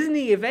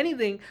 Disney, if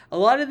anything, a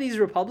lot of these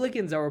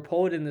Republicans that were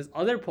polled in this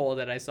other poll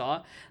that I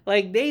saw,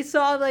 they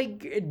saw,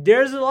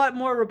 there's a lot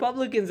more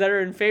Republicans that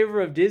are in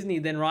favor of Disney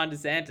than Ron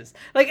DeSantis.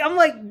 I'm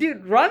like,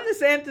 dude, Ron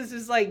DeSantis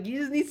is he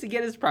just needs to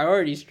get his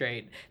priorities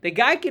straight. The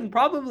guy can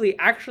probably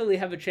actually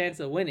have a chance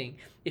of winning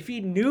if he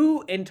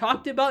knew and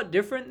talked about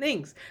different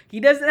things.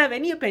 He doesn't have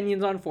any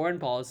opinions on foreign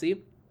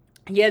policy.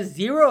 He has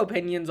zero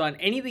opinions on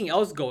anything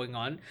else going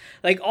on.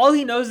 All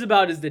he knows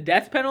about is the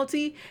death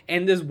penalty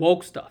and this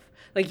woke stuff.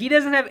 He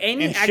doesn't have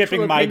any and actual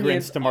shipping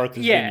migrants to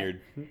Martha's Vineyard.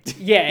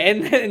 Yeah,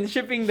 and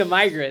shipping the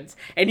migrants.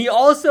 And he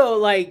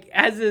also,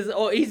 has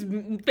he's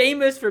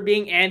famous for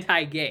being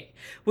anti-gay,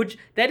 which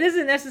that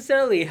doesn't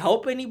necessarily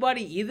help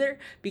anybody either,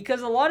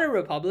 because a lot of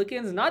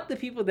Republicans, not the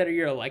people that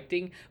you're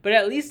electing, but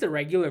at least the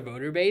regular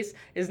voter base,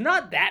 is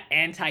not that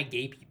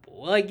anti-gay people.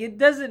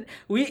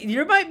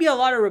 There might be a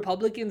lot of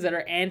Republicans that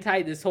are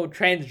anti this whole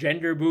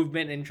transgender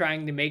movement and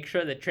trying to make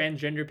sure that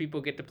transgender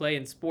people get to play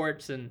in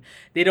sports, and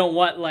they don't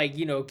want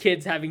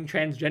kids having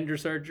transgender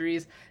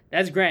surgeries.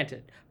 That's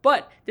granted.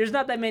 But there's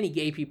not that many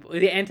gay people,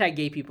 the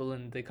anti-gay people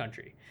in the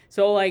country.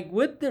 So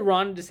with the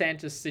Ron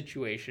DeSantis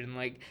situation,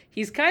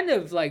 he's kind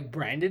of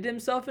branded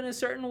himself in a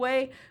certain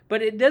way,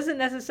 but it doesn't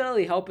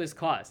necessarily help his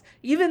cause.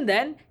 Even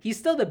then, he's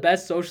still the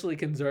best socially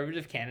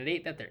conservative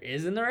candidate that there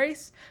is in the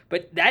race,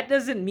 but that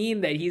doesn't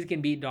mean that he can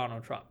beat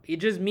Donald Trump.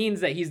 It just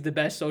means that he's the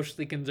best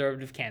socially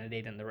conservative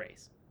candidate in the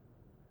race.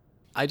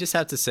 I just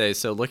have to say,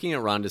 so looking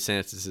at Ron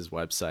DeSantis'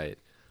 website,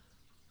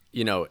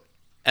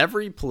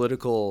 every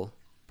political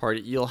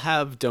party, you'll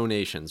have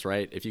donations,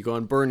 right? If you go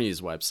on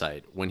Bernie's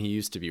website when he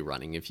used to be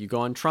running, if you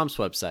go on Trump's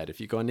website, if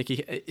you go on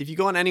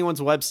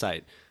anyone's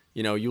website,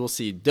 you will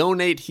see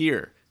donate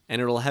here, and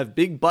it'll have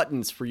big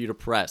buttons for you to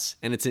press,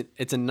 and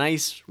it's a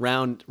nice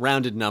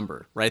rounded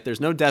number, right?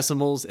 There's no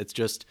decimals. It's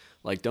just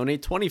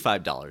donate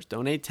 $25,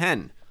 donate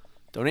 10,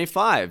 donate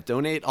 5,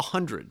 donate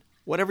 100,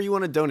 whatever you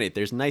want to donate.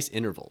 There's nice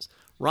intervals.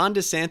 Ron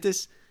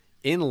DeSantis,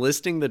 in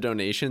listing the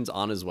donations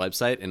on his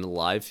website in the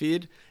live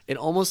feed, it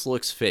almost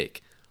looks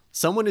fake.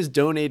 Someone is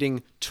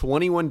donating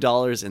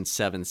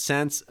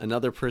 $21.07,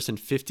 another person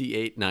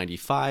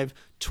 $58.95,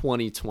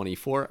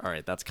 $20.24. All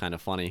right, that's kind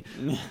of funny.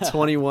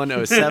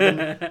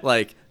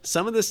 $21.07.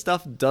 Some of this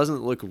stuff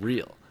doesn't look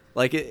real.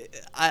 I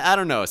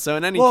don't know. So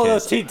in any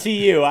case, to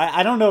you,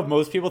 I don't know if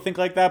most people think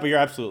like that, but you're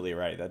absolutely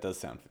right. That does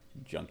sound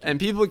junky. And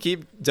people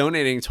keep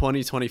donating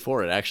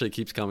 $20.24. It actually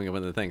keeps coming up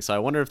in the thing. So I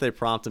wonder if they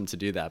prompt them to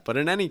do that. But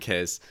in any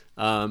case,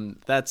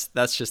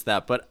 that's just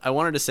that. But I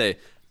wanted to say,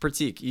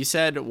 Pratik, you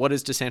said, what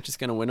is DeSantis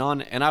going to win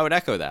on? And I would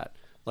echo that.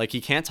 Like,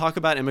 he can't talk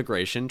about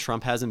immigration.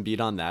 Trump has him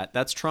beat on that.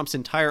 That's Trump's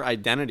entire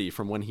identity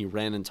from when he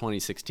ran in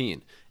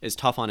 2016, is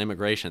tough on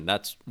immigration.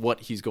 That's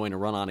what he's going to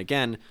run on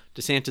again.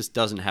 DeSantis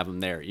doesn't have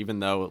him there, even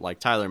though, like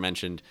Tyler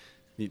mentioned,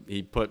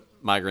 he put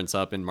migrants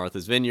up in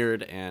Martha's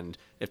Vineyard. And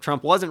if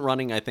Trump wasn't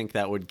running, I think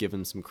that would give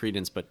him some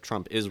credence. But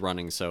Trump is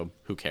running, so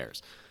who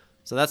cares?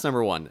 So that's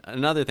number one.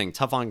 Another thing,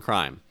 tough on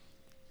crime.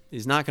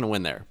 He's not going to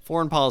win there.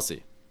 Foreign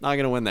policy, not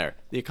going to win there.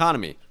 The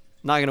economy,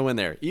 not going to win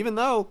there, even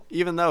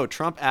though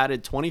Trump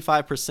added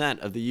 25%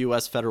 of the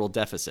U.S. federal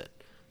deficit.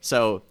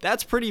 So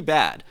that's pretty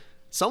bad.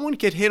 Someone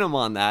could hit him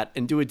on that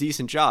and do a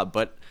decent job,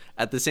 but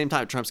at the same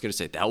time, Trump's going to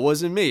say, that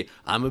wasn't me.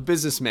 I'm a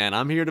businessman.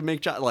 I'm here to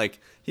make jobs. Like,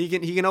 he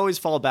can always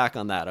fall back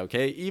on that,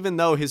 okay? Even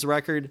though his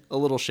record, a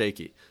little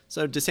shaky.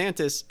 So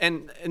DeSantis,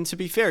 and to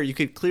be fair, you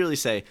could clearly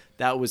say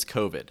that was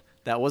COVID.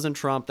 That wasn't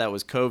Trump. That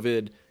was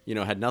COVID.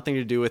 Had nothing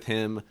to do with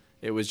him.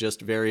 It was just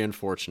very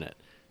unfortunate.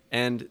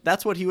 And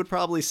that's what he would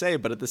probably say.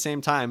 But at the same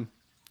time,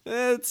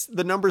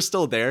 the number's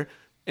still there.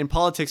 In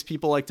politics,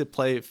 people like to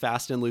play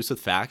fast and loose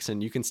with facts,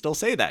 and you can still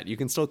say that. You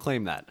can still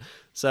claim that.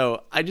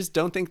 So I just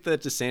don't think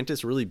that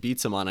DeSantis really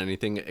beats him on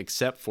anything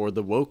except for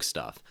the woke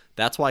stuff.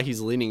 That's why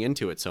he's leaning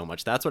into it so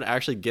much. That's what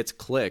actually gets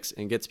clicks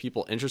and gets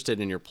people interested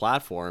in your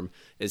platform,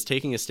 is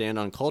taking a stand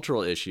on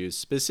cultural issues,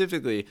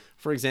 specifically,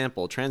 for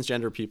example,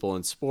 transgender people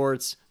in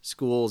sports,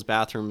 schools,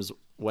 bathrooms,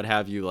 what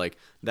have you. Like,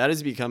 that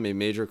has become a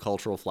major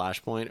cultural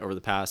flashpoint over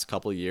the past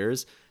couple of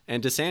years.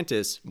 And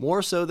DeSantis,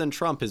 more so than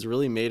Trump, has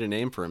really made a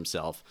name for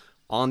himself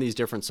on these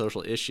different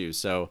social issues.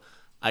 So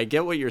I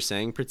get what you're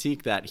saying,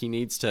 Pratik, that he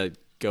needs to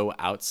go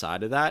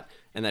outside of that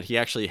and that he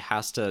actually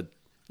has to,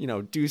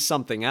 do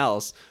something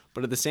else.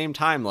 But at the same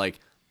time, like,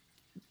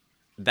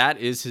 that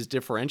is his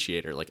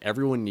differentiator. Like,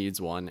 everyone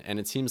needs one. And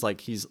it seems like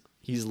he's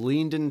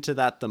leaned into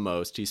that the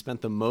most. He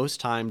spent the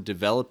most time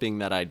developing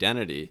that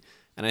identity.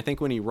 And I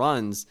think when he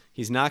runs,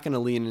 he's not going to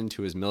lean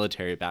into his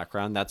military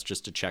background. That's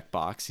just a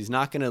checkbox. He's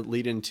not going to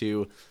lead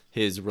into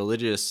his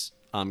religious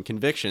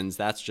convictions.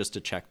 That's just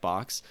a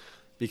checkbox.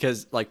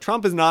 Because, like,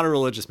 Trump is not a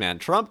religious man.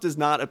 Trump does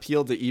not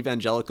appeal to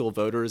evangelical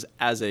voters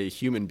as a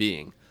human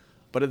being.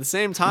 But at the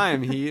same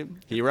time,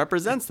 he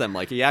represents them.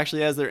 Like, he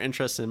actually has their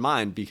interests in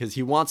mind because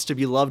he wants to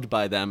be loved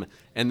by them,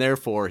 and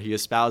therefore he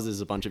espouses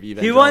a bunch of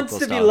evangelical He wants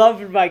to stuff, be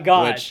loved by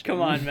God.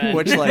 Come on, man.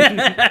 Which, like,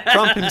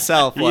 Trump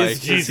himself,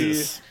 like,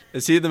 Jesus.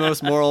 Is he the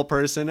most moral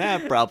person?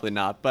 Probably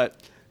not. But,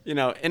 in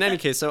any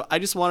case, so I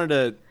just wanted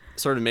to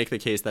sort of make the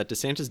case that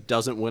DeSantis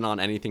doesn't win on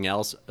anything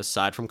else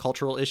aside from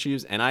cultural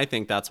issues. And I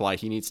think that's why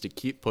he needs to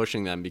keep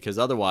pushing them, because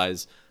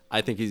otherwise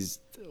I think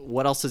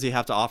what else does he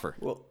have to offer?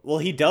 Well,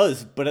 he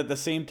does. But at the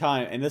same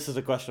time, and this is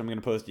a question I'm going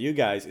to pose to you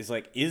guys, is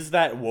like, is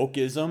that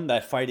wokeism,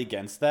 that fight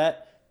against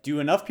that, do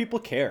enough people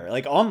care?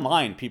 Like,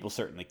 online, people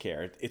certainly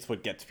care. It's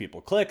what gets people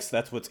clicks.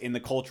 That's what's in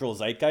the cultural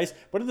zeitgeist.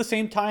 But at the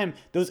same time,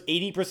 those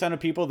 80% of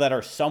people that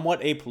are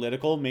somewhat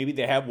apolitical, maybe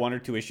they have one or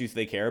two issues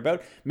they care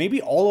about,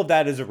 maybe all of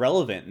that is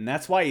irrelevant. And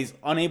that's why he's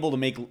unable to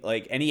make,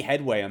 like, any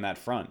headway on that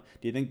front.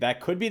 Do you think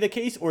that could be the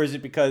case? Or is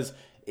it because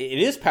it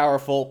is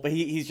powerful, but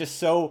he's just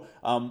so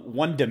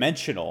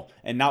one-dimensional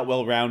and not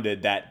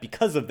well-rounded that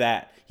because of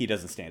that, he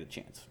doesn't stand a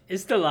chance?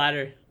 It's the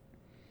latter.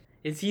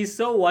 He's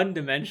so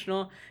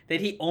one-dimensional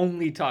that he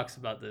only talks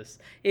about this.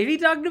 If he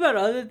talked about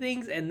other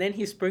things and then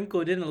he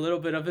sprinkled in a little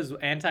bit of his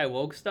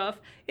anti-woke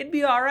stuff, it'd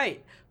be all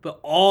right.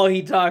 But all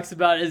he talks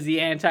about is the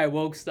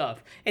anti-woke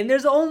stuff. And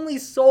there's only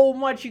so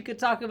much you could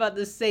talk about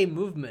this same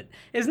movement.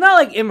 It's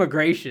not like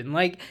immigration.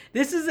 Like,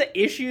 this is an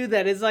issue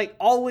that is, like,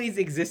 always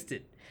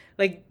existed.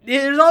 Like,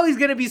 there's always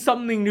going to be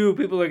something new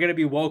people are going to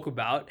be woke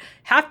about.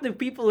 Half the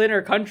people in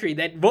our country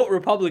that vote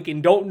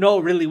Republican don't know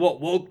really what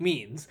woke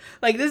means.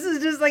 Like, this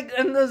is just like,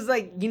 and those,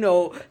 like,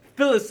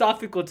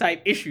 philosophical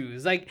type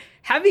issues. Like,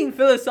 having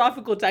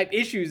philosophical type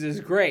issues is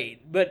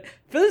great, but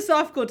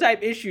philosophical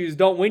type issues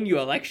don't win you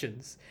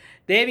elections.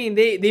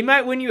 They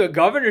might win you a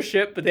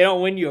governorship, but they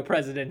don't win you a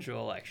presidential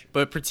election.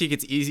 But Pratik,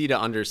 it's easy to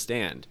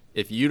understand.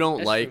 If you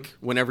don't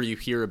whenever you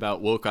hear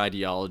about woke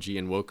ideology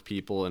and woke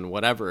people and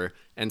whatever,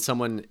 and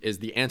someone is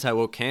the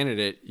anti-woke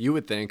candidate, you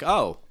would think,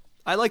 oh,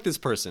 I like this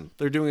person.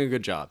 They're doing a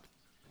good job.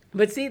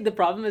 But see, the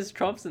problem is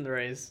Trump's in the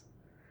race.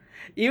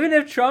 Even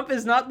if Trump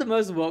is not the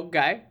most woke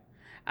guy,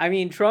 I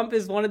mean, Trump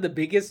is one of the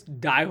biggest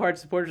diehard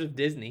supporters of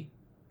Disney.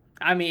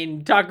 I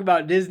mean, talk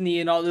about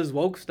Disney and all this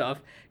woke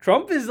stuff.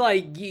 Trump is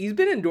like, he's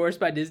been endorsed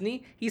by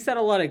Disney. He said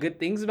a lot of good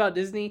things about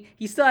Disney.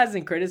 He still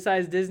hasn't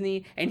criticized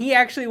Disney. And he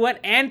actually went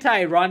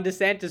anti-Ron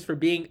DeSantis for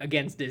being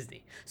against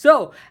Disney.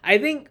 So I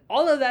think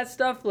all of that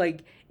stuff,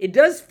 like, it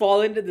does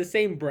fall into the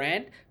same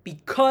brand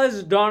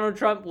because Donald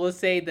Trump will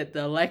say that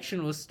the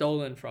election was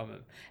stolen from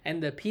him.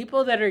 And the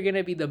people that are going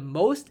to be the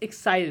most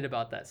excited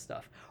about that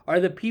stuff are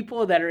the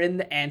people that are in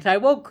the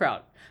anti-woke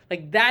crowd.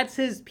 Like, that's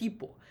his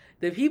people.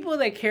 The people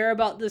that care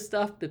about this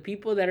stuff, the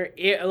people that are,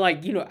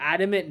 like,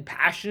 adamant and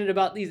passionate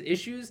about these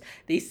issues,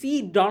 they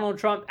see Donald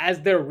Trump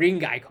as their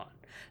ring icon.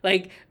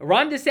 Like,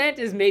 Ron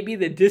DeSantis may be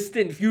the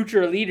distant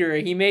future leader.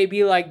 He may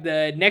be like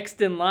the next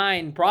in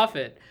line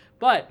prophet.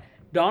 But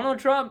Donald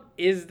Trump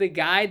is the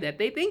guy that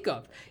they think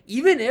of,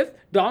 even if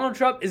Donald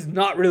Trump is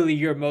not really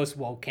your most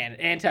woke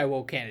candidate,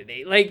 anti-woke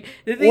candidate. Like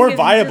the thing Or is,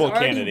 viable he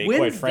just already candidate, wins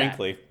quite that.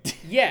 frankly.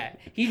 Yeah,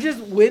 he just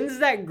wins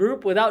that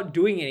group without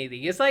doing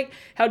anything. It's like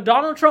how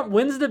Donald Trump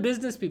wins the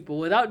business people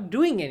without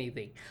doing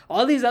anything.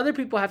 All these other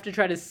people have to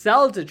try to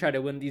sell to try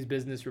to win these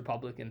business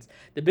Republicans.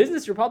 The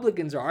business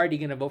Republicans are already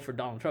going to vote for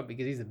Donald Trump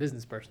because he's a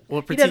business person.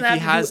 Well, He doesn't Pratik, he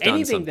have has to do done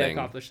anything to something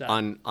accomplish that.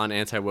 on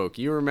anti-woke.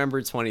 You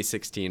remember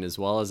 2016 as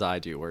well as I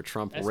do, where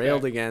Trump That's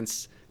railed fair.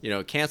 against,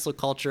 cancel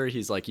culture.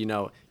 He's like,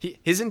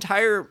 his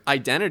entire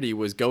identity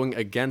was going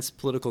against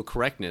political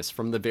correctness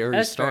from the very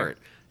That's start.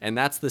 fair. And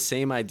that's the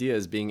same idea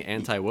as being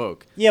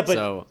anti-woke. Yeah, but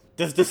So,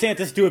 does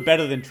DeSantis do it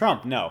better than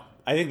Trump? No.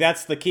 I think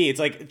that's the key. It's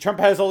like Trump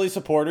has all these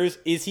supporters.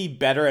 Is he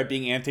better at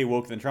being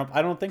anti-woke than Trump?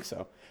 I don't think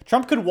so.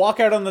 Trump could walk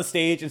out on the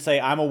stage and say,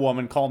 I'm a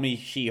woman, call me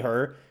she,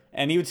 her,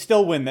 and he would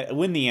still win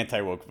the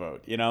anti-woke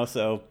vote,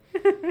 So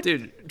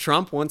dude,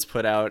 Trump once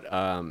put out,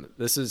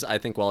 this is, I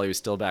think, while he was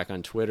still back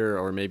on Twitter,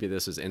 or maybe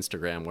this was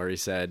Instagram, where he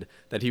said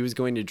that he was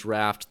going to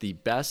draft the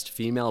best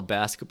female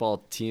basketball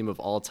team of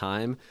all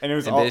time. And it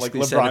was all, basically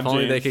like, said LeBron if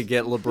only they James. could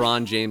get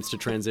LeBron James to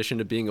transition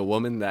to being a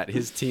woman, that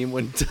his team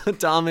would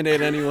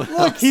dominate anyone else.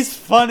 Look, he's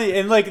funny,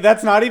 and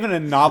that's not even a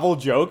novel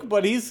joke,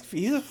 but he's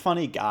a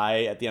funny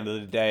guy at the end of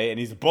the day, and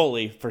he's a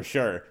bully for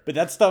sure. But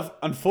that stuff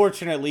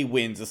unfortunately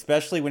wins,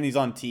 especially when he's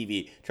on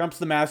TV. Trump's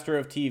the master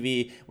of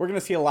TV. We're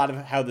gonna see a lot of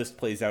how this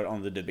plays out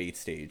on the debate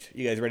stage.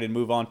 You guys ready to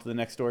move on to the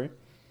next story?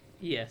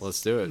 Yes.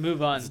 Let's do it.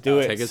 Move on. Let's do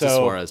it. Take us to So-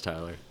 Suarez,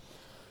 Tyler.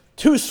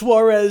 To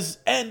Suarez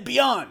and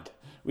beyond.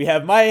 We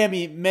have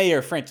Miami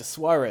Mayor Francis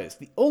Suarez,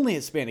 the only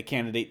Hispanic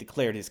candidate,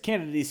 declared his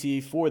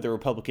candidacy for the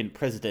Republican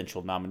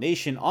presidential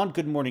nomination on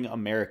Good Morning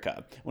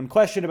America. When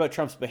questioned about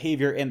Trump's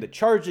behavior and the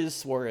charges,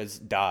 Suarez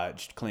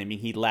dodged, claiming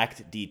he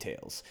lacked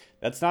details.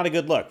 That's not a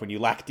good look when you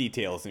lack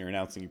details and you're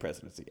announcing your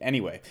presidency.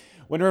 Anyway,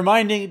 when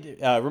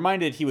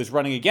reminded he was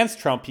running against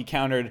Trump, he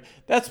countered,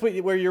 "That's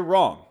where you're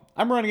wrong.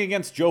 I'm running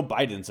against Joe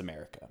Biden's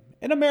America.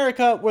 In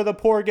America, where the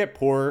poor get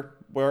poorer,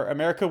 where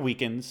America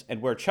weakens,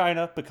 and where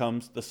China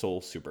becomes the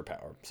sole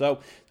superpower." So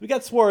we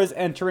got Suarez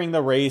entering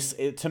the race.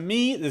 To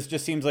me, this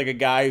just seems like a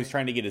guy who's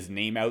trying to get his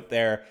name out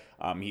there.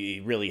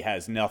 He really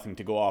has nothing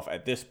to go off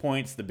at this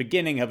point. It's the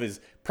beginning of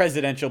his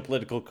presidential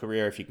political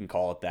career, if you can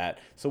call it that.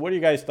 So what are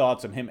your guys'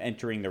 thoughts on him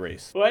entering the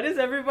race? Why does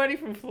everybody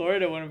from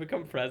Florida want to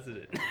become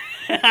president?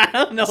 I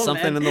don't know,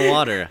 Something man. in the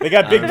water. They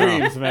got big I don't know.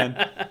 dreams,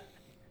 man.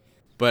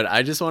 But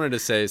I just wanted to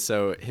say,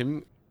 so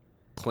him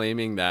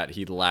claiming that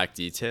he lacked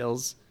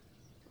details,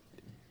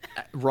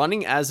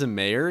 running as a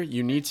mayor,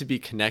 you need to be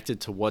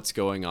connected to what's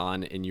going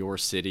on in your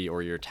city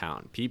or your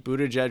town. Pete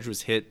Buttigieg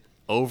was hit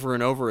over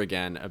and over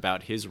again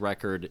about his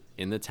record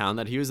in the town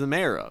that he was the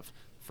mayor of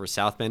for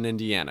South Bend,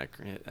 Indiana.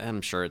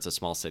 I'm sure it's a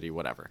small city,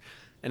 whatever.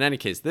 In any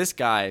case, this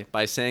guy,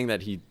 by saying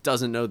that he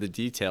doesn't know the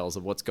details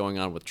of what's going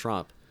on with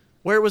Trump,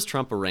 where was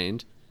Trump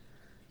arraigned?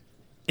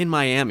 In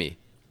Miami.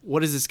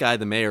 What is this guy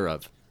the mayor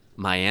of?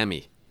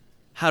 Miami.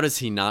 How does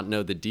he not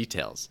know the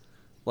details?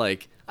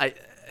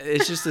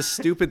 It's just a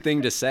stupid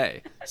thing to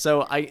say.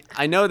 So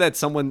I know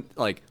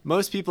that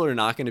most people are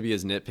not going to be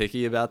as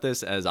nitpicky about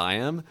this as I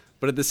am,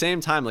 but at the same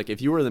time, if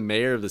you were the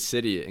mayor of the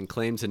city and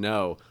claimed to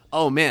know,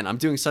 oh man, I'm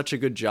doing such a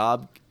good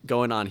job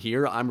going on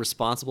here, I'm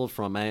responsible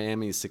for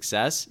Miami's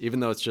success, even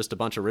though it's just a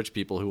bunch of rich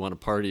people who want to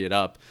party it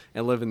up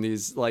and live in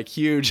these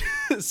huge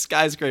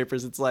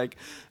skyscrapers. It's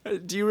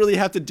do you really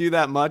have to do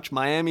that much?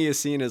 Miami is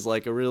seen as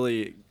a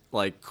really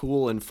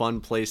cool and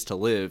fun place to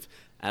live,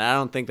 and I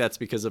don't think that's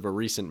because of a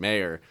recent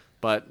mayor.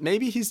 But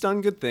maybe he's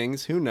done good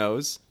things. Who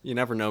knows? You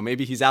never know.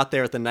 Maybe he's out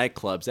there at the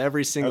nightclubs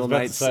every single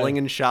night,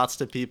 slinging shots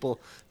to people,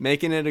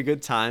 making it a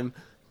good time.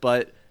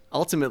 But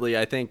ultimately,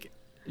 I think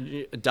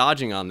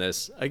dodging on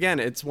this, again,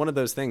 it's one of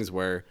those things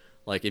where,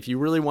 if you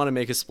really want to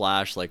make a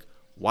splash,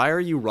 why are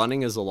you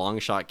running as a long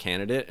shot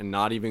candidate and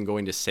not even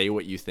going to say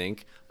what you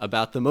think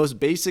about the most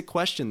basic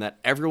question that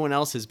everyone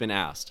else has been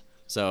asked?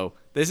 So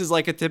this is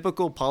a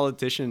typical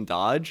politician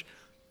dodge.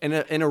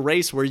 In a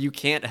race where you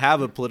can't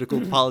have a political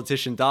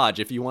politician dodge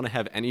if you want to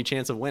have any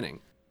chance of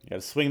winning. You got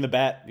to swing the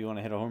bat if you want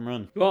to hit a home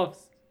run. Well,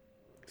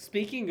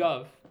 speaking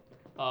of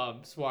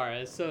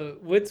Suarez, so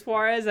with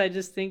Suarez, I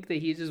just think that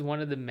he's just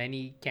one of the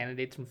many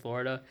candidates from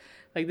Florida.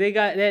 They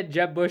had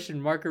Jeb Bush and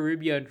Marco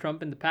Rubio and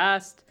Trump in the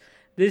past.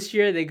 This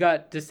year they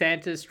got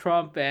DeSantis,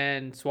 Trump,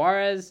 and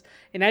Suarez.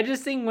 And I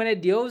just think when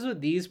it deals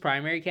with these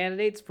primary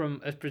candidates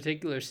from a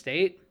particular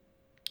state,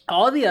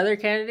 all the other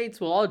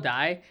candidates will all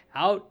die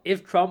out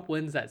if Trump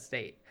wins that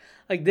state.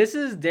 This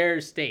is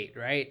their state,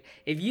 right?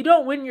 If you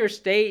don't win your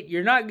state,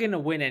 you're not going to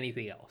win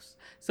anything else.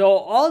 So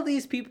all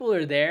these people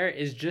are there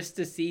is just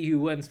to see who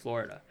wins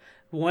Florida.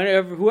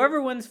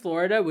 Whoever wins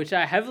Florida, which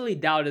I heavily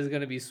doubt is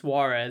going to be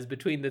Suarez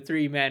between the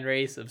three-man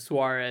race of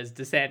Suarez,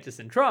 DeSantis,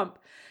 and Trump,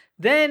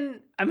 then,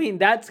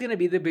 that's going to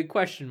be the big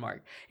question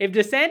mark. If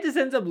DeSantis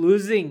ends up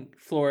losing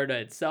Florida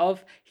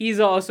itself, he's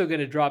also going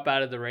to drop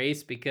out of the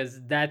race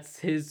because that's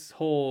his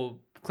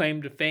whole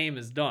claim to fame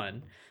is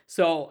done.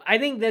 So I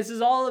think this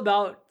is all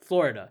about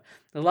Florida.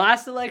 The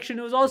last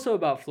election was also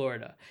about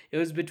Florida. It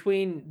was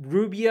between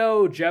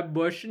Rubio, Jeb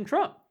Bush, and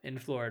Trump in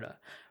Florida.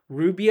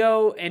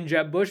 Rubio and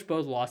Jeb Bush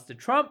both lost to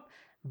Trump.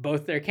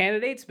 Both their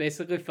candidates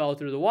basically fell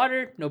through the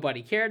water.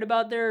 Nobody cared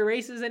about their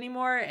races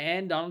anymore,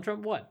 and Donald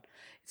Trump won.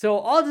 So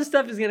all this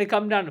stuff is going to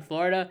come down to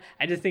Florida.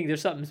 I just think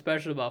there's something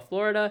special about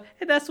Florida,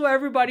 and that's why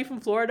everybody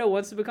from Florida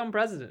wants to become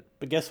president.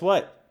 But guess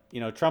what?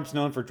 Trump's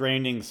known for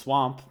draining the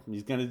swamp.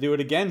 He's going to do it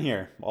again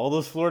here. All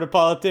those Florida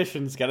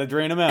politicians, got to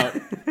drain them out.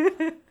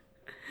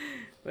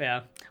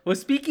 Yeah. Well,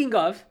 speaking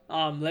of,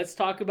 let's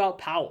talk about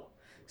Powell.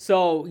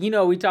 So,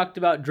 we talked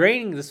about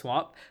draining the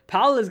swamp.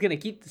 Powell is going to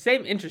keep the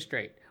same interest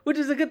rate, which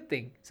is a good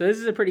thing. So this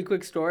is a pretty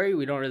quick story.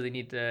 We don't really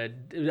need to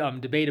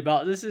debate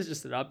about this. Is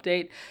just an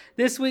update.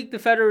 This week, the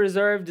Federal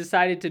Reserve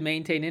decided to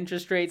maintain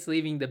interest rates,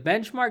 leaving the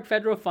benchmark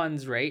federal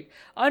funds rate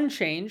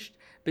unchanged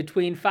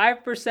between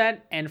 5%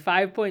 and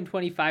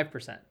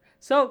 5.25%.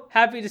 So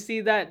happy to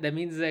see that. That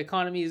means the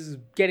economy is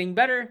getting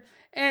better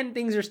and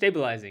things are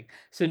stabilizing.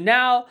 So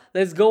now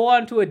let's go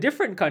on to a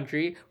different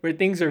country where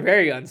things are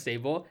very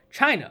unstable,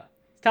 China.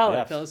 Tell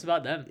us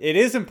about them. It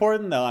is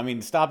important, though. I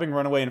mean, stopping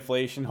runaway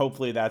inflation,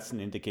 hopefully that's an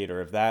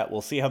indicator of that.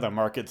 We'll see how the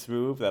markets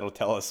move. That'll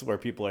tell us where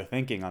people are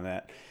thinking on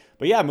that.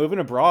 But yeah, moving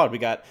abroad, we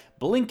got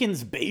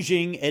Blinken's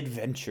Beijing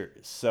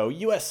adventures. So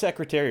U.S.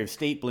 Secretary of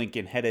State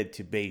Blinken headed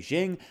to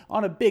Beijing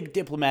on a big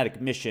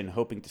diplomatic mission,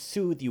 hoping to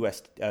soothe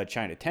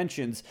U.S.-China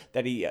tensions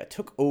that he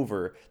took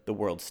over the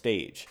world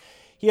stage.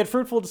 He had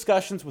fruitful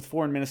discussions with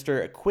Foreign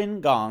Minister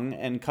Qin Gang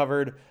and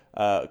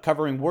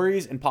covering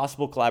worries and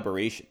possible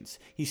collaborations.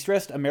 He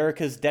stressed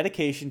America's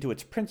dedication to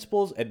its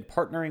principles and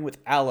partnering with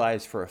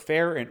allies for a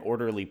fair and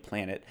orderly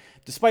planet.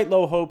 Despite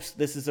low hopes,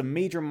 this is a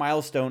major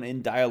milestone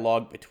in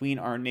dialogue between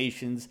our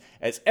nations.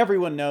 As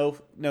everyone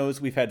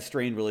knows, we've had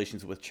strained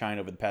relations with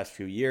China over the past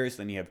few years.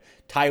 Then you have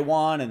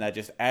Taiwan, and that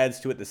just adds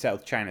to it the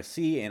South China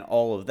Sea and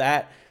all of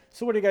that.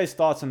 So what are you guys'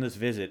 thoughts on this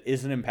visit?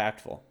 Is it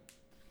impactful?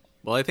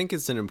 Well, I think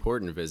it's an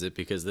important visit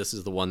because this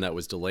is the one that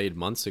was delayed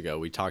months ago.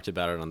 We talked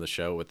about it on the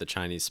show with the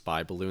Chinese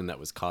spy balloon that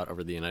was caught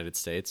over the United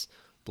States.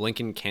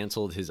 Blinken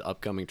canceled his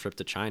upcoming trip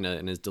to China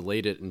and has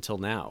delayed it until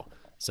now.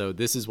 So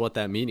this is what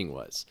that meeting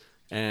was.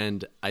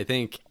 And I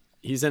think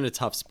he's in a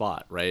tough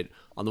spot, right?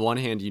 On the one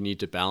hand, you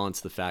need to balance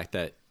the fact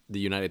that the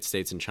United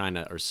States and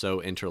China are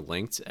so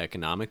interlinked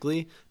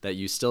economically that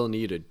you still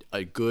need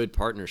a good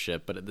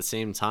partnership. But at the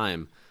same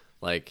time,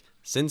 like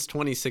since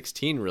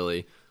 2016,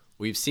 really,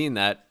 we've seen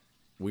that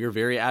we are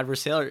very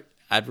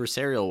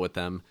adversarial with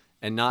them,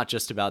 and not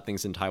just about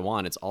things in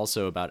Taiwan. It's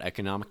also about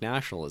economic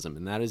nationalism,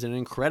 and that is an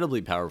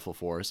incredibly powerful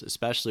force,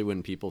 especially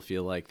when people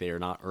feel like they are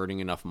not earning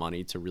enough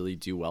money to really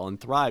do well and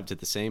thrive to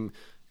the same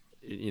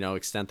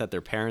extent that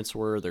their parents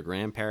were, their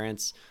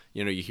grandparents.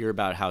 You hear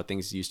about how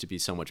things used to be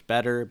so much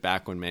better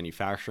back when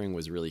manufacturing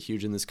was really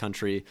huge in this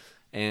country.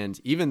 And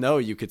even though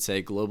you could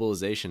say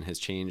globalization has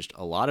changed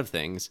a lot of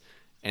things,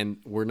 and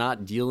we're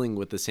not dealing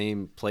with the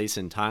same place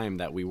and time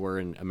that we were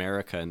in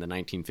America in the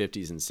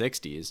 1950s and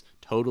 60s,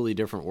 totally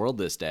different world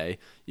this day,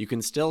 you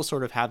can still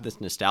sort of have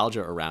this nostalgia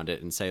around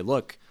it and say,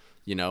 look,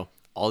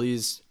 all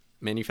these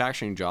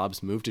manufacturing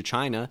jobs moved to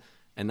China,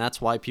 and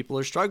that's why people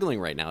are struggling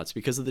right now. It's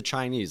because of the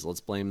Chinese. Let's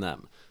blame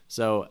them.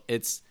 So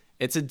it's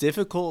a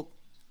difficult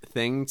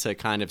thing to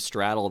kind of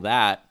straddle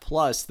that,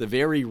 plus the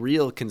very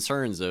real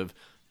concerns of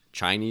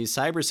Chinese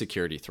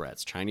cybersecurity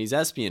threats, Chinese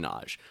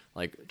espionage,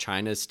 like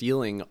China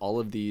stealing all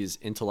of these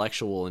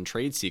intellectual and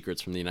trade secrets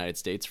from the United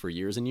States for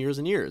years and years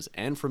and years,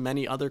 and from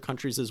many other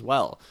countries as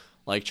well.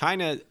 Like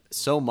China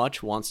so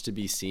much wants to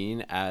be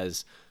seen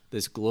as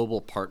this global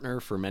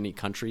partner for many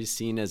countries,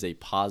 seen as a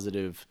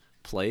positive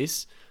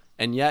place,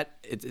 and yet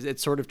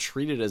it's sort of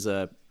treated as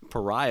a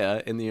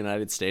pariah in the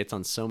United States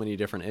on so many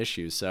different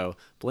issues. So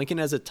Blinken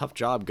has a tough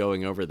job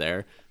going over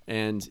there.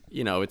 And,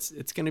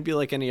 it's going to be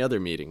like any other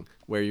meeting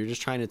where you're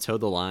just trying to toe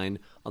the line.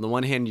 On the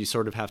one hand, you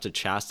sort of have to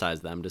chastise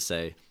them to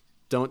say,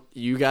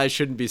 you guys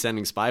shouldn't be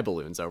sending spy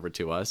balloons over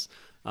to us.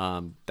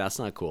 That's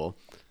not cool.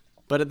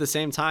 But at the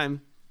same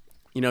time,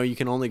 you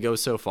can only go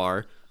so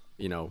far.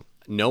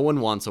 No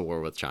one wants a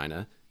war with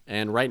China.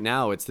 And right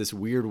now it's this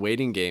weird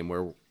waiting game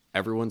where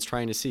everyone's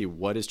trying to see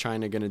what is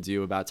China going to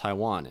do about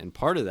Taiwan. And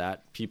part of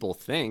that, people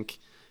think,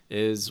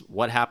 is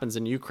what happens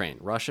in Ukraine.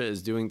 Russia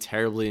is doing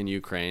terribly in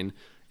Ukraine.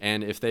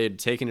 And if they had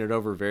taken it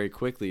over very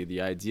quickly,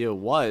 the idea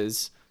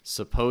was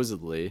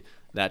supposedly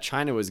that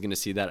China was going to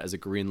see that as a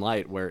green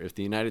light, where if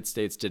the United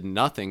States did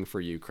nothing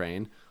for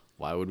Ukraine,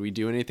 why would we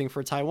do anything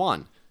for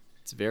Taiwan?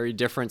 It's a very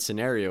different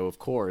scenario, of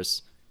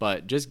course,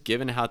 but just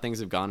given how things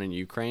have gone in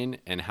Ukraine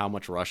and how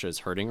much Russia is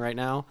hurting right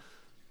now,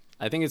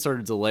 I think it sort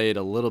of delayed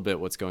a little bit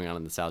what's going on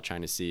in the South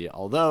China Sea.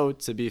 Although,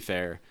 to be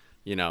fair,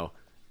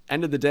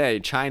 end of the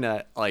day,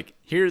 China, like,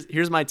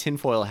 here's my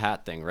tinfoil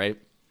hat thing, right?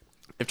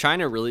 If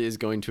China really is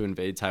going to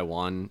invade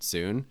Taiwan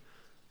soon,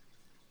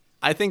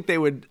 I think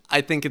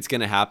it's going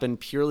to happen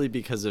purely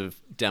because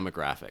of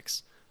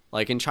demographics.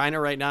 Like in China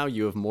right now,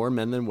 you have more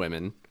men than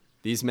women.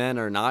 These men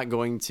are not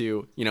going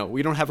to,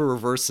 we don't have a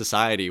reverse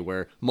society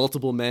where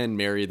multiple men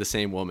marry the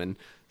same woman.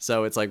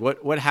 So it's like,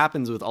 what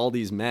happens with all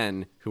these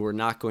men who are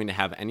not going to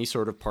have any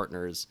sort of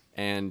partners,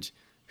 and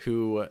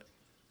who,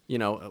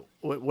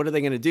 what are they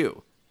going to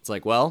do? It's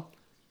like, well,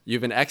 you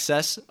have an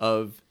excess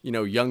of,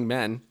 young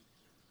men.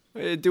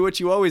 Do what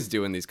you always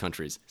do in these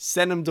countries.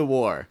 Send them to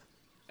war.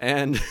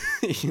 And,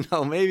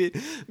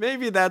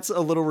 maybe that's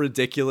a little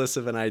ridiculous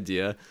of an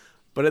idea.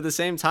 But at the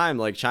same time,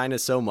 like, China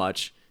so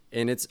much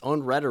in its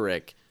own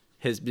rhetoric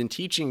has been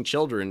teaching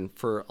children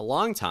for a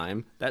long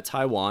time that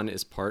Taiwan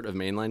is part of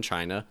mainland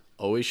China,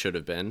 always should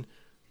have been.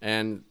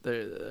 And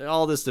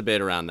all this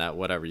debate around that,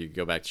 whatever, you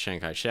go back to Chiang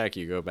Kai-shek,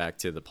 you go back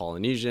to the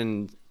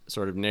Polynesian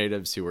sort of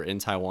natives who were in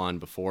Taiwan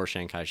before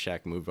Chiang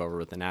Kai-shek moved over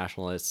with the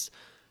nationalists.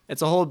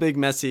 It's a whole big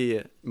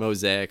messy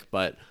mosaic,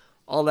 but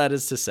all that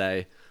is to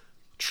say,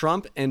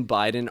 Trump and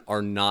Biden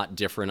are not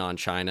different on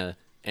China.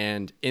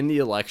 And in the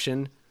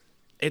election,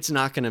 it's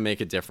not going to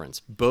make a difference.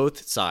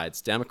 Both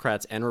sides,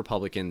 Democrats and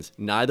Republicans,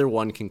 neither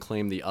one can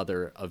claim the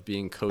other of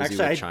being cozy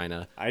with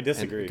China. I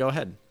disagree. And go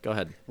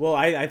ahead. Well,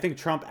 I think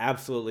Trump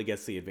absolutely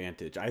gets the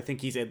advantage. I think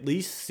he's at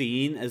least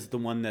seen as the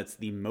one that's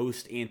the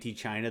most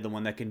anti-China, the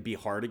one that can be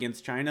hard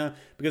against China.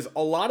 Because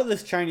a lot of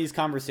this Chinese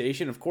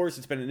conversation, of course,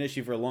 it's been an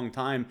issue for a long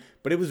time,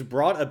 but it was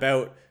brought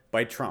about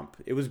by Trump.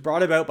 It was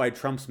brought about by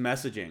Trump's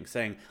messaging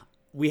saying,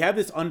 we have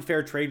this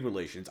unfair trade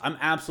relations. I'm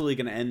absolutely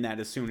going to end that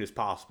as soon as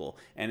possible.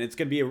 And it's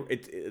going to be,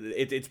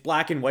 it's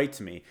black and white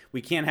to me. We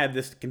can't have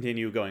this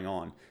continue going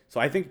on. So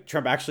I think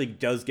Trump actually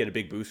does get a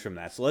big boost from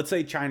that. So let's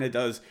say China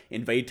does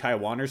invade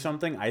Taiwan or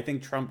something. I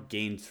think Trump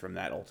gains from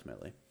that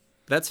ultimately.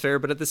 That's fair.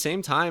 But at the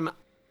same time,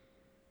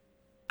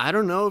 I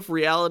don't know if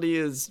reality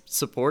is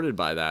supported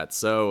by that.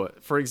 So,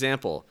 for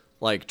example,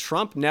 like,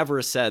 Trump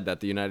never said that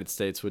the United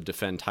States would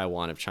defend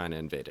Taiwan if China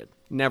invaded.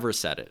 Never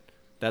said it.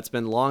 That's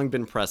long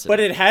been precedent. But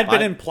it had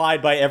been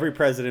implied by every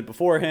president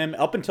before him,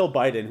 up until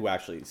Biden, who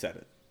actually said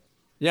it.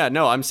 Yeah,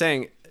 no, I'm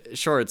saying,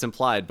 sure, it's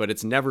implied, but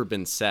it's never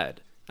been said.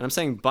 And I'm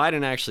saying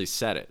Biden actually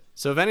said it.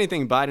 So if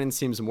anything, Biden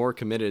seems more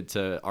committed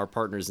to our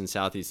partners in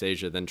Southeast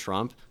Asia than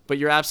Trump. But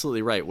you're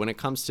absolutely right. When it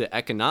comes to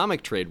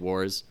economic trade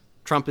wars,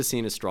 Trump is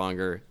seen as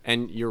stronger.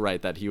 And you're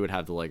right that he would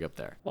have the leg up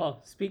there.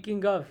 Well,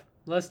 speaking of,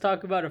 let's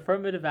talk about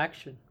affirmative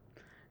action.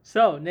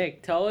 So,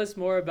 Nick, tell us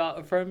more about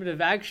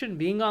affirmative action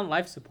being on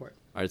life support.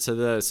 All right, so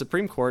the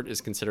Supreme Court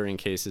is considering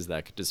cases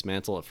that could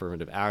dismantle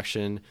affirmative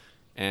action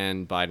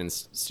and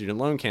Biden's student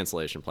loan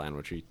cancellation plan,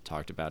 which we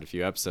talked about a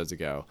few episodes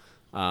ago.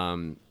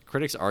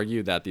 Critics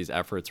argue that these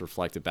efforts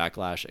reflect a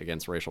backlash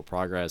against racial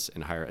progress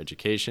in higher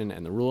education,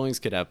 and the rulings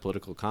could have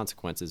political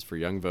consequences for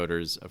young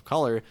voters of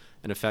color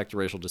and affect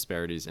racial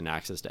disparities in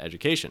access to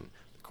education.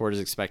 The court is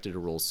expected to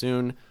rule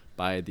soon,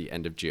 by the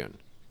end of June.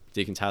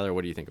 Deacon Tyler,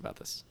 what do you think about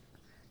this?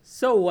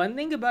 So one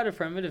thing about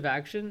affirmative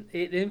action,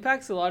 it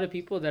impacts a lot of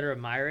people that are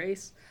my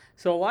race.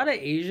 So a lot of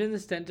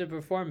Asians tend to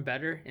perform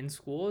better in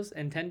schools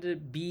and tend to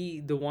be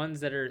the ones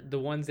that are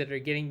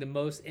getting the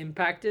most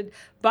impacted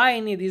by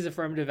any of these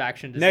affirmative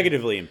action decisions.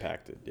 Negatively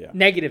impacted, yeah.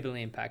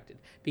 Negatively impacted.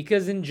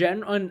 Because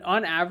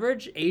on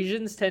average,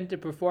 Asians tend to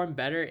perform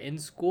better in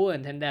school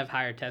and tend to have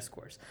higher test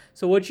scores.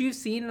 So what you've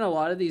seen in a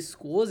lot of these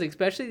schools,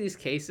 especially these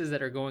cases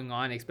that are going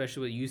on,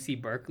 especially with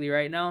UC Berkeley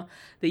right now,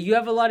 that you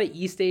have a lot of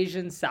East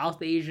Asians,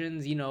 South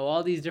Asians,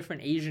 all these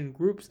different Asian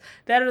groups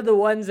that are the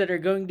ones that are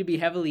going to be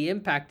heavily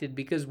impacted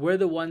because we're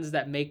the ones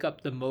that make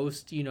up the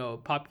most,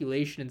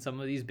 population in some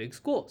of these big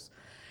schools.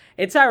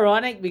 It's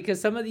ironic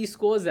because some of these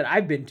schools that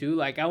I've been to,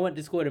 like I went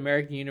to school at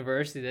American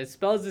University that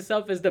spells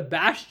itself as the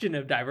bastion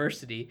of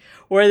diversity,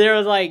 where there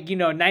was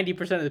 90%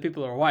 of the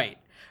people are white.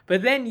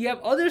 But then you have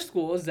other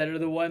schools that are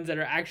the ones that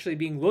are actually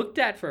being looked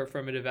at for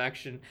affirmative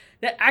action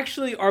that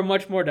actually are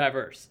much more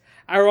diverse.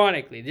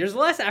 Ironically, there's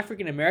less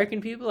African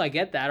American people, I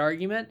get that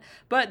argument,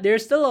 but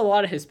there's still a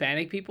lot of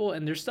Hispanic people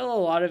and there's still a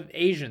lot of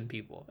Asian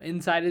people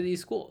inside of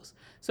these schools.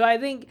 So I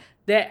think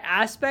that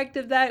aspect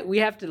of that we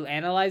have to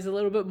analyze a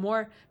little bit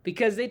more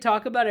because they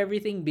talk about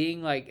everything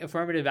being like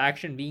affirmative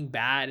action being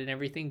bad and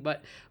everything,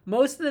 but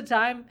most of the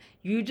time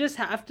you just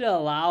have to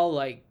allow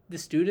the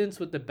students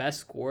with the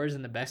best scores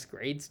and the best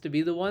grades to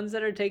be the ones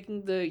that are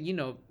taking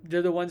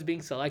they're the ones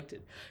being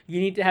selected. You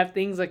need to have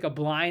things like a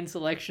blind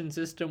selection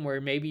system where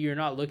maybe you're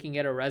not looking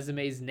at a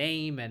resume's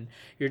name and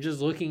you're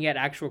just looking at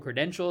actual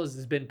credentials.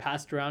 It's been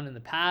passed around in the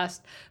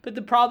past. But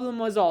the problem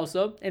was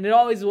also, and it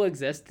always will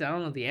exist, I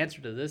don't know the answer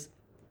to this,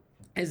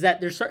 is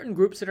that there's certain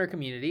groups in our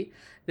community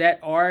that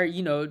are,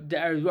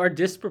 are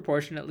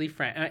disproportionately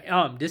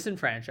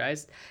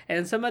disenfranchised,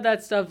 and some of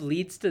that stuff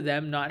leads to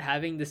them not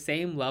having the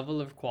same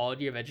level of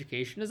quality of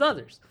education as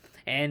others.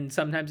 And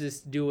sometimes it's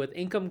to do with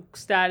income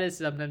status,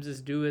 sometimes it's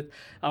to do with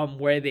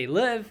where they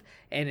live,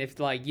 and if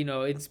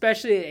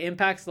especially it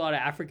impacts a lot of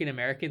African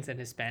Americans and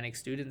Hispanic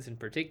students in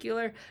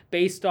particular,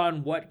 based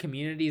on what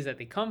communities that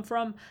they come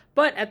from.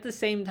 But at the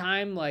same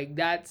time,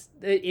 that's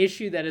the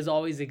issue that has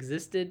always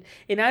existed,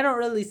 and I don't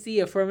really see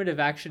affirmative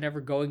action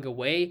ever going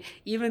away,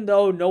 even even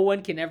though no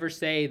one can ever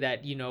say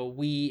that,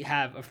 we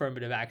have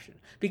affirmative action,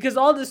 because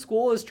all the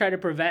schools try to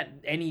prevent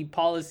any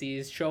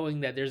policies showing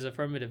that there's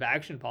affirmative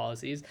action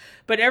policies,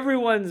 but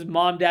everyone's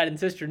mom, dad, and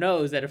sister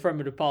knows that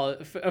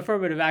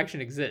affirmative action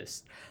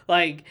exists.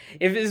 Like,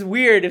 if it's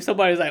weird if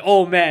somebody's like,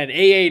 oh man,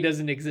 AA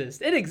doesn't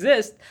exist. It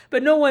exists,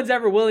 but no one's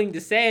ever willing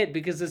to say it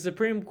because the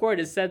Supreme Court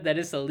has said that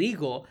it's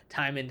illegal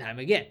time and time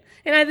again.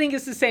 And I think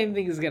it's the same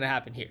thing is going to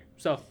happen here.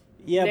 So,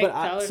 yeah, Nick,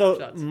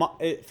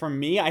 but for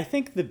me, I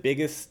think the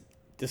biggest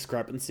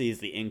discrepancy is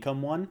the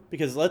income one,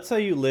 because let's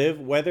say you live,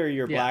 whether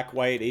you're black,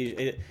 white,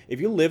 Asian, if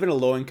you live in a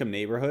low income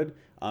neighborhood,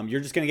 you're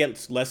just going to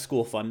get less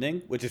school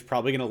funding, which is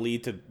probably going to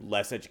lead to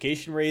less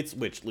education rates,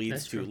 which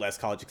leads to less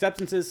college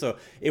acceptances. So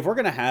if we're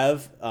going to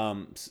have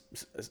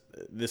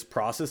this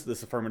process,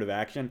 this affirmative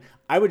action,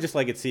 I would just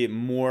like to see it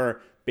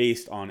more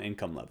based on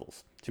income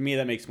levels. To me,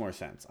 that makes more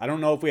sense. I don't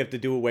know if we have to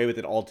do away with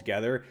it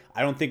altogether.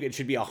 I don't think it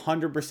should be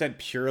 100%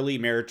 purely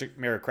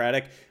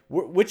meritocratic,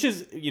 which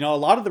is, a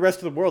lot of the rest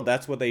of the world,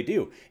 that's what they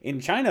do. In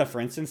China,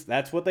 for instance,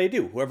 that's what they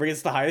do. Whoever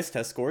gets the highest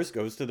test scores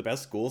goes to the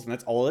best schools, and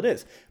that's all it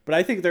is. But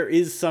I think there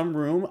is some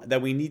room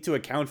that we need to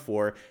account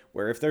for,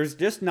 where if there's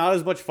just not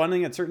as much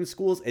funding at certain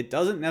schools, it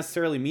doesn't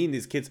necessarily mean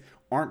these kids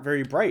aren't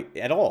very bright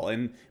at all.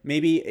 And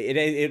maybe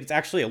it's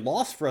actually a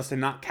loss for us to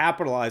not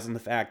capitalize on the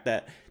fact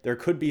that there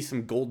could be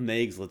some golden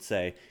eggs, let's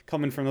say,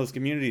 coming from those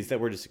communities that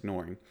we're just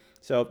ignoring.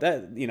 So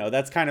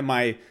that's kind of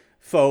my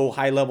faux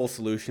high-level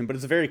solution, but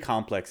it's a very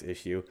complex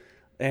issue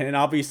and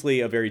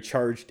obviously a very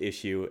charged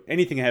issue.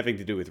 Anything having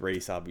to do with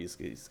race,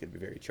 obviously, is going to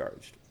be very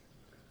charged.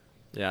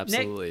 Yeah,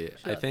 absolutely. Nick,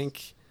 I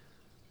think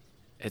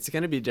it's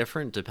going to be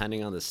different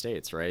depending on the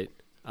states, right?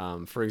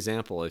 For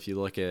example, if you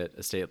look at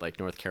a state like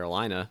North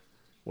Carolina,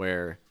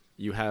 where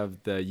you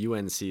have the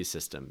UNC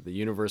system, the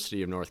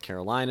University of North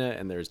Carolina,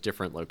 and there's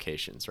different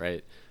locations,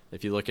 right?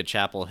 If you look at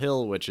Chapel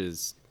Hill, which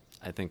is,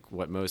 I think,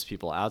 what most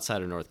people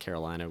outside of North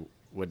Carolina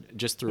would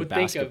just through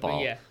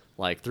basketball.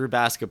 Like through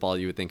basketball,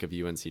 you would think of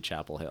UNC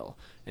Chapel Hill.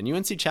 And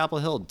UNC Chapel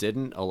Hill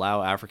didn't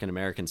allow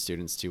African-American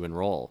students to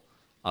enroll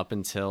up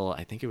until,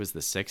 I think it was the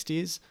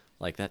 60s.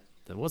 Like that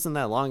wasn't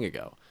that long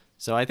ago.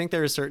 So I think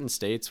there are certain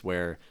states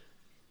where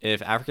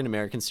if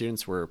African-American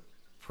students were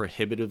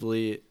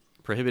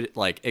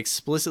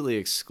explicitly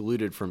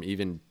excluded from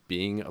even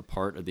being a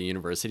part of the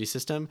university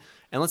system.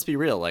 And let's be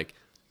real, like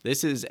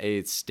this is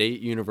a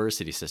state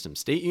university system.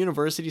 State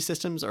university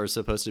systems are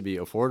supposed to be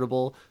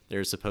affordable.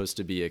 They're supposed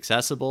to be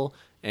accessible.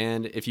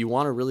 And if you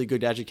want a really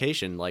good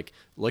education, like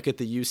look at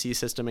the UC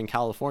system in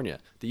California.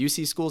 The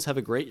UC schools have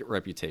a great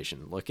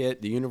reputation. Look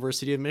at the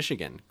University of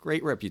Michigan,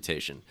 great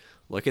reputation.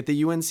 Look at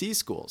the UNC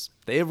schools.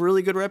 They have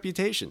really good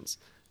reputations.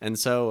 And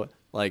so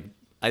like,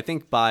 I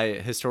think by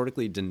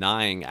historically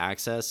denying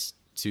access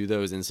to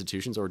those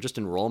institutions or just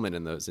enrollment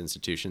in those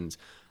institutions,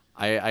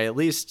 I at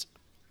least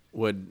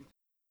would,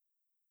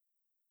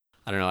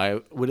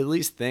 I would at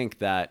least think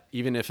that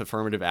even if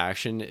affirmative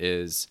action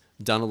is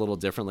done a little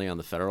differently on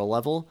the federal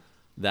level,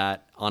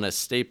 that on a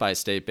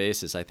state-by-state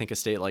basis, I think a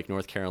state like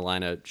North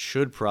Carolina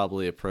should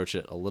probably approach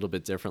it a little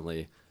bit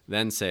differently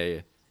than,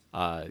 say,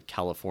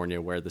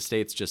 California, where the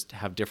states just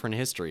have different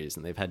histories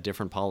and they've had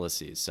different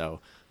policies.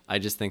 So I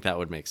just think that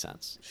would make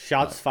sense.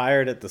 Shots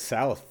fired at the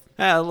South.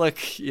 Look,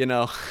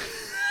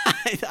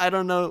 I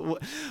don't know,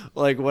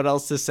 what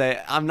else to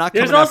say. I'm not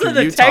coming after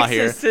Utah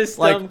here. There's also the Texas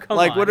system. Come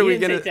on. What are we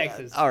gonna?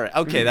 All right,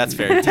 okay, that's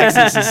fair.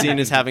 Texas is seen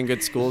as having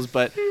good schools,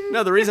 but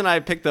no, the reason I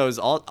picked those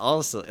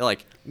also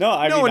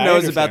no one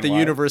knows about the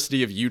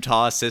University of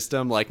Utah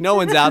system. Like, no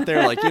one's out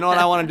there. Like, you know what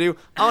I want to do?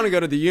 I want to go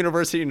to the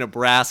University of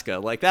Nebraska.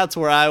 Like, that's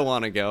where I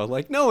want to go.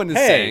 Like, no one is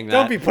saying that.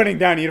 Don't be putting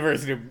down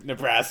University of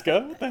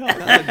Nebraska. What the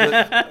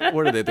hell?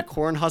 What are they? The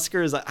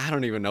Cornhuskers? I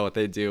don't even know what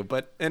they do.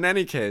 But in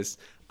any case,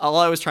 all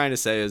I was trying to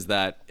say is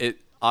that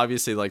it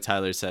obviously, like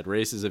Tyler said,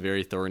 race is a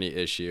very thorny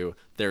issue.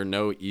 There are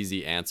no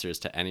easy answers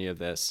to any of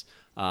this.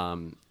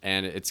 And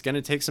it's going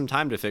to take some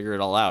time to figure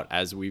it all out,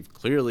 as we've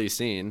clearly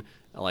seen.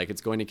 Like,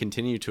 it's going to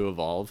continue to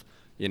evolve.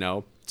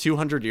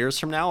 200 years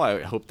from now,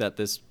 I hope that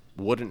this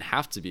wouldn't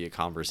have to be a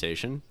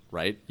conversation,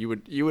 right?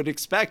 You would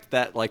expect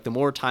that, like, the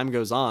more time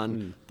goes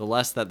on, the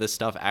less that this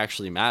stuff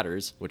actually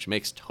matters, which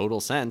makes total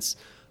sense.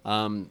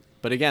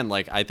 But again,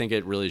 like, I think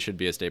it really should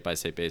be a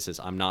state-by-state basis.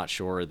 I'm not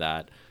sure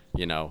that,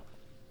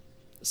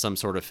 some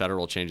sort of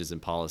federal changes in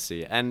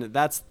policy. And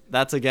that's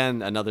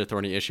again, another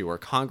thorny issue where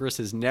Congress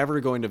is never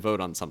going to vote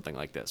on something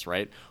like this,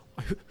 right?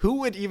 Who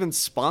would even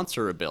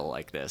sponsor a bill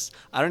like this?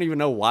 I don't even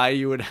know why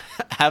you would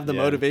have the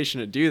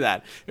motivation to do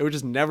that. It would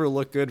just never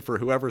look good for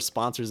whoever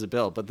sponsors a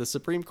bill. But the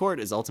Supreme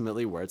Court is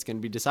ultimately where it's going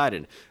to be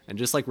decided. And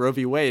just like Roe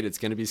v. Wade, it's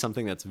going to be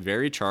something that's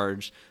very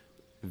charged,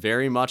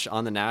 very much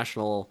on the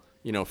national,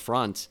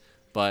 front.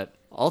 But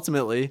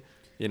ultimately,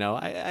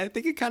 I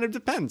think it kind of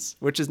depends,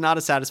 which is not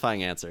a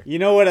satisfying answer. You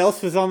know what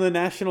else was on the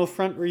national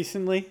front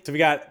recently? So we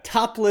got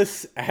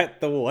topless at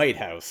the White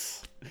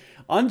House.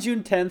 On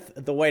June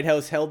 10th, the White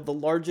House held the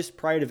largest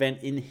Pride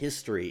event in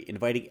history,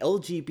 inviting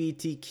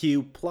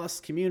LGBTQ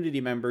plus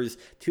community members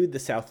to the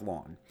South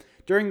Lawn.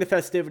 During the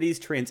festivities,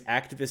 trans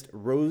activist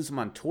Rose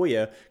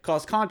Montoya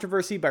caused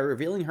controversy by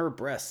revealing her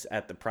breasts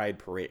at the Pride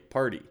Parade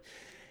party,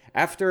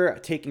 after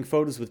taking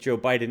photos with Joe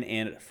Biden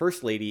and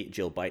First Lady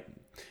Jill Biden.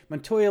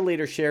 Montoya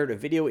later shared a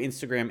video,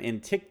 Instagram,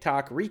 and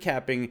TikTok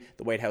recapping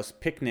the White House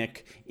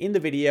picnic. In the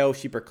video,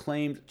 she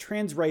proclaimed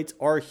trans rights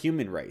are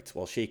human rights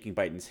while shaking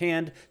Biden's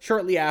hand.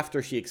 Shortly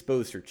after, she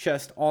exposed her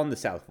chest on the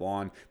South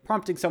Lawn,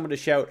 prompting someone to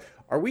shout,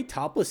 "Are we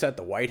topless at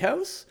the White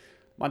House?"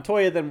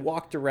 Montoya then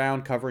walked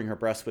around covering her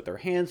breasts with her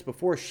hands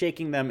before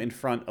shaking them in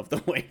front of the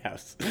White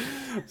House.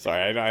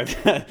 Sorry,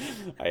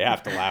 I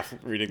have to laugh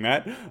reading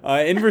that.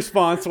 In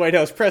response, White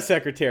House Press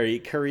Secretary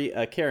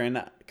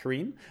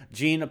Karine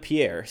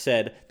Jean-Pierre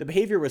said the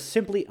behavior was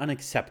simply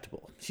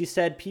unacceptable. She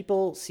said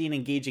people seen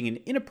engaging in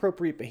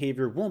inappropriate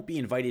behavior won't be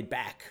invited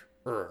back.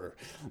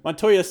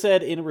 Montoya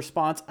said in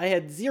response, "I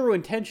had zero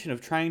intention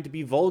of trying to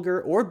be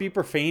vulgar or be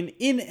profane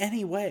in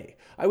any way.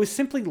 I was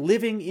simply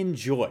living in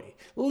joy,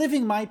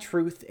 living my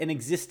truth and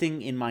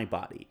existing in my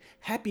body.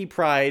 Happy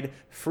Pride,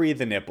 free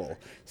the nipple."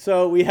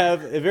 So we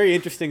have a very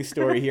interesting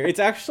story here. It's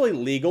actually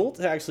legal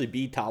to actually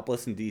be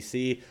topless in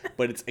DC,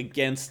 but it's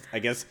against, I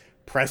guess,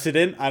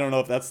 precedent, I don't know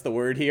if that's the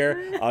word here,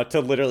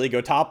 to literally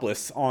go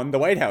topless on the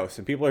White House,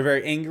 and people are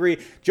very angry.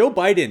 Joe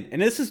Biden,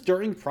 and this is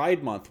during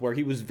Pride Month, where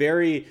he was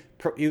very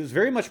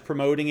much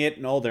promoting it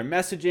and all their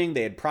messaging.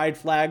 They had pride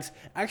flags,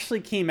 actually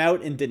came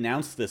out and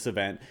denounced this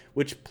event,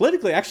 which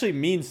politically actually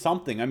means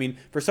something. I mean,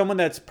 for someone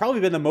that's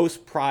probably been the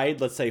most pride,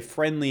 let's say,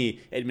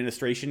 friendly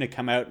administration to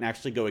come out and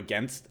actually go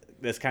against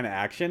this kind of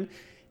action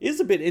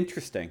is a bit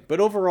interesting. But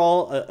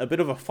overall, a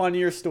bit of a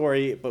funnier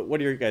story. But what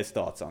are your guys'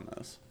 thoughts on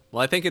this?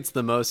 Well, I think it's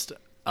the most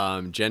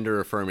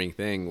gender-affirming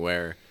thing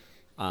where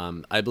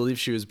I believe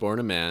she was born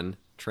a man,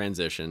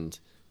 transitioned,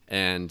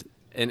 and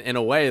in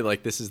a way,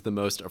 like, this is the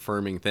most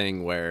affirming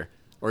thing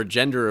or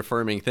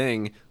gender-affirming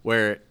thing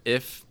where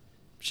if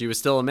she was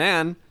still a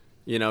man,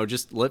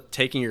 just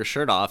taking your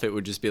shirt off, it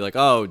would just be like,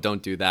 oh,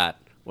 don't do that,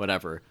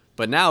 whatever.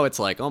 But now it's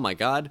like, oh my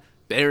God,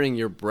 bearing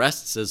your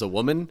breasts as a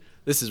woman,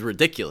 this is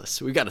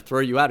ridiculous. We got to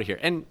throw you out of here.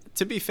 And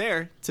to be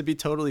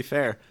totally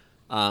fair,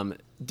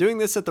 doing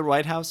this at the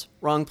White House,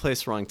 wrong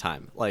place, wrong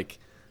time. Like,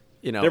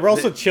 there were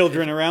also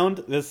children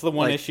around. That's the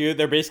one issue.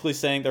 They're basically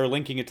saying they're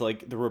linking it to,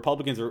 like, the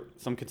Republicans or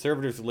some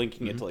conservatives are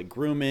linking it to, like,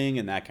 grooming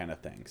and that kind of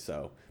thing.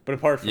 So, but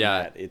apart from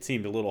that, it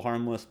seemed a little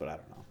harmless, but I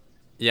don't know.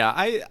 Yeah,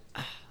 I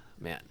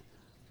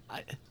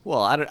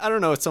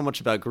don't know so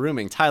much about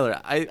grooming. Tyler,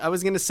 I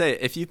was going to say,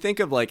 if you think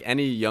of, like,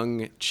 any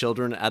young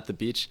children at the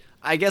beach,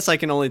 I guess I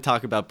can only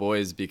talk about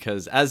boys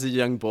because as a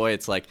young boy,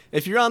 it's like,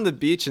 if you're on the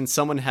beach and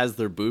someone has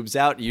their boobs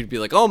out, you'd be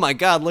like, oh my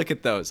God, look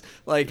at those.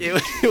 Like, it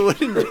wouldn't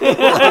be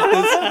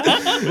like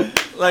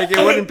this. Like, it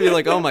wouldn't be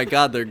like, oh my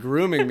God, they're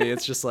grooming me.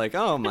 It's just like,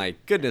 oh my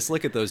goodness,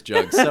 look at those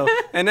jugs. So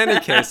in any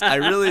case, I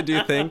really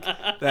do think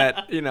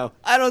that,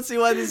 I don't see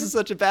why this is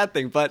such a bad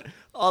thing. But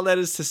all that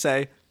is to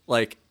say,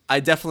 like, I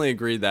definitely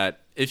agree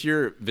that if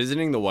you're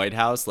visiting the White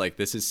House, like,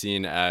 this is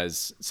seen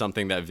as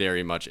something that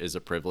very much is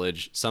a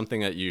privilege,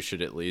 something that you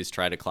should at least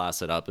try to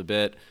class it up a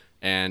bit.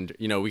 And,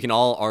 we can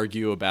all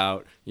argue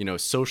about,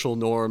 social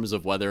norms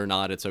of whether or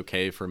not it's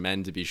okay for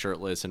men to be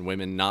shirtless and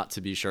women not to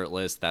be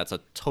shirtless. That's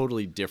a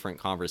totally different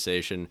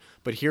conversation.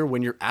 But here,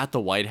 when you're at the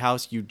White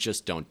House, you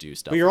just don't do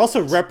stuff. But you're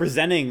also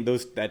representing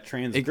that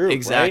trans group,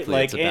 exactly.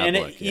 Right? It's a bad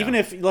look, even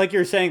if, like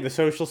you're saying, the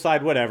social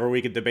side, whatever,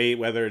 we could debate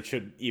whether it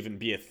should even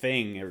be a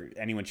thing or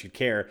anyone should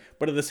care.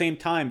 But at the same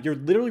time, you're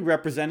literally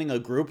representing a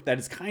group that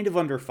is kind of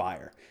under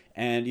fire.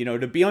 And,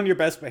 to be on your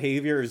best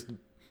behavior is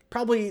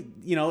probably,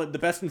 the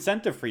best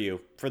incentive for you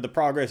for the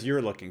progress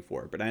you're looking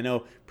for. But I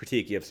know,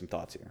 Pratik, you have some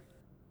thoughts here.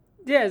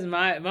 Yes,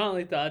 my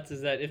only thoughts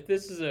is that if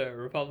this is a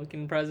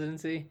Republican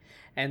presidency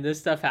and this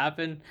stuff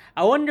happened,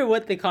 I wonder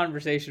what the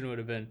conversation would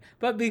have been.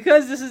 But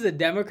because this is a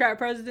Democrat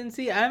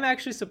presidency, I'm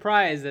actually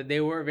surprised that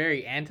they were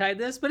very anti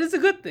this, but it's a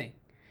good thing.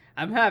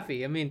 I'm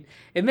happy. I mean,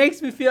 it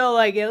makes me feel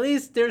like at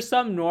least there's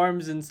some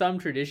norms and some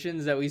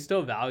traditions that we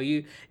still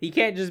value. You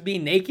can't just be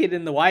naked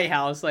in the White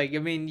House. Like, I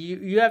mean,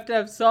 you have to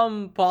have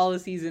some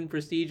policies and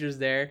procedures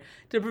there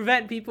to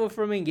prevent people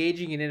from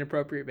engaging in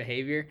inappropriate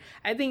behavior.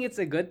 I think it's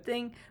a good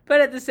thing. But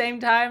at the same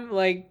time,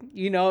 like,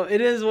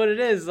 it is what it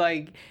is.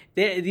 Like,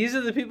 these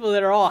are the people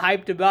that are all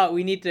hyped about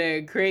we need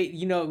to create,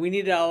 we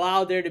need to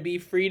allow there to be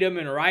freedom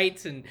and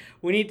rights, and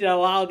we need to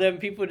allow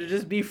people to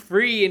just be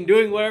free and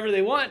doing whatever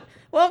they want.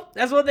 Well,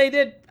 that's what they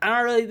did. I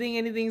don't really think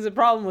anything's a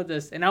problem with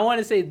this. And I want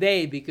to say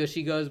they because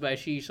she goes by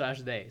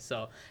she/they.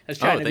 So that's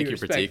trying to be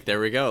respectful. Thank you, Pratik. There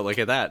we go. Look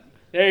at that.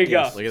 There you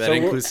go. Look at that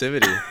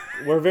inclusivity.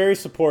 We're very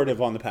supportive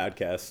on the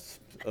podcast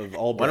of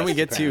all. Why don't we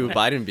get to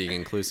Biden being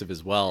inclusive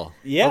as well?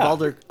 Yeah.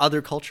 Of all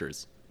other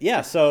cultures.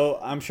 Yeah, so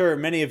I'm sure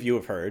many of you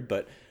have heard,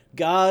 but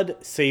God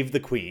save the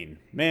Queen.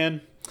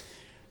 Man.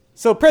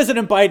 So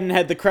President Biden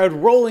had the crowd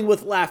rolling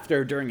with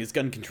laughter during his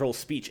gun control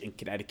speech in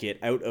Connecticut.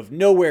 Out of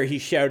nowhere, he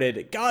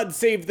shouted, "God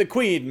save the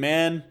Queen,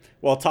 man."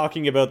 while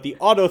talking about the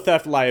auto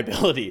theft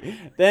liability.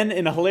 Then,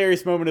 in a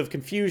hilarious moment of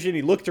confusion,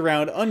 he looked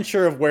around,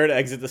 unsure of where to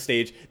exit the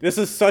stage. This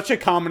is such a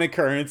common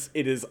occurrence.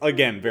 It is,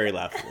 again, very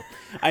laughable.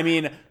 I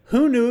mean,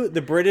 who knew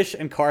the British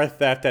and car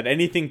theft had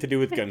anything to do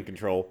with gun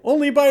control?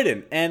 Only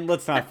Biden. And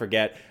let's not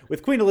forget,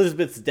 with Queen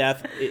Elizabeth's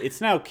death,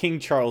 it's now King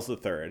Charles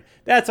III.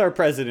 That's our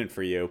president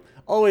for you.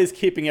 Always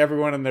keeping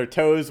everyone on their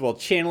toes while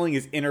channeling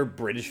his inner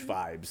British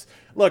vibes.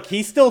 Look,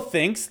 he still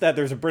thinks that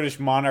there's a British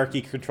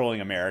monarchy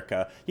controlling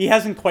America. He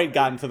hasn't quite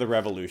gotten to the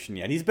revolution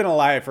yet. He's been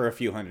alive for a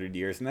few hundred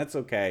years, and that's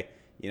okay.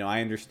 You know,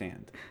 I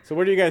understand. So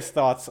what are you guys'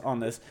 thoughts on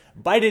this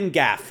Biden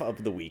gaffe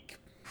of the week?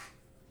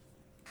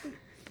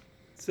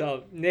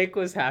 So Nick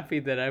was happy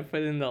that I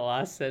put in the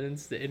last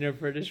sentence, the inner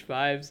British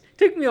vibes.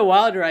 Took me a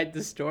while to write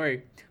this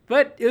story,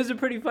 but it was a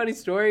pretty funny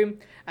story.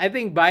 I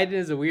think Biden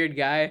is a weird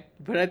guy,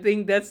 but I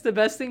think that's the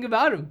best thing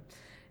about him.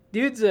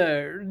 Dude's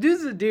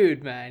a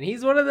dude, man.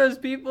 He's one of those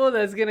people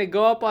that's gonna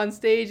go up on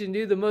stage and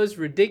do the most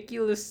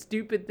ridiculous,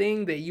 stupid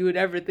thing that you would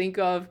ever think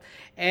of,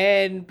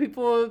 and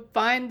people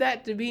find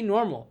that to be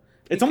normal.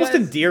 It's almost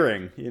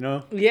endearing, you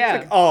know? Yeah.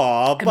 It's like,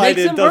 aw,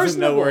 Biden doesn't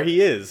know where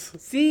he is.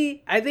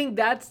 See, I think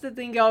that's the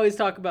thing I always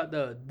talk about,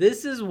 though.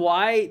 This is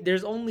why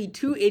there's only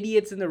two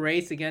idiots in the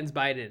race against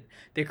Biden.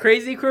 The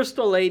crazy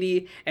crystal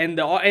lady and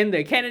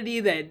the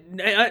Kennedy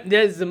that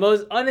is the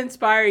most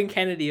uninspiring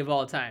Kennedy of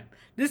all time.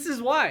 This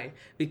is why.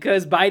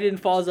 Because Biden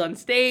falls on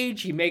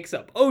stage, he makes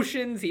up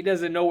oceans, he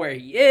doesn't know where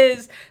he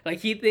is. Like,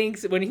 he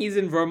thinks when he's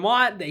in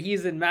Vermont that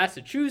he's in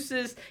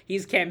Massachusetts,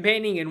 he's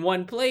campaigning in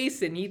one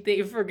place, and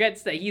he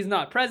forgets that he's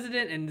not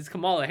president and it's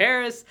Kamala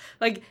Harris.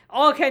 Like,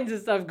 all kinds of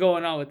stuff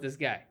going on with this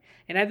guy.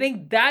 And I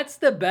think that's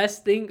the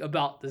best thing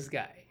about this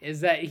guy,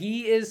 is that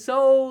he is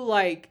so,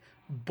 like,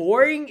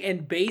 boring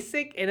and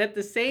basic and at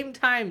the same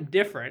time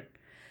different.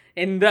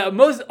 In the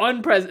most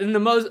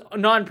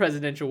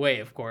non-presidential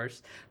way, of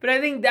course. But I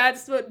think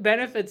that's what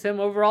benefits him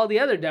over all the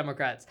other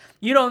Democrats.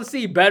 You don't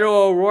see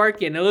Beto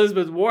O'Rourke and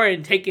Elizabeth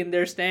Warren taking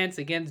their stance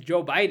against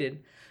Joe Biden,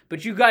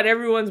 but you got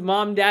everyone's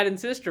mom, dad, and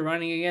sister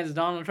running against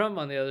Donald Trump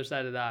on the other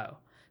side of the aisle.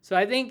 So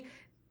I think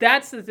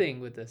that's the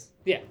thing with this.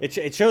 Yeah.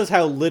 It shows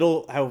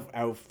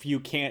how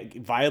few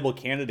viable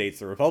candidates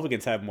the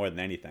Republicans have more than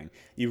anything.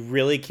 You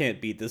really can't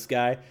beat this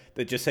guy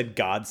that just said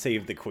God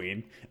save the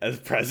Queen as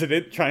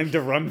president, trying to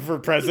run for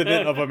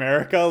president of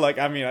America. Like,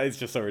 I mean, it's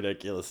just so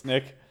ridiculous.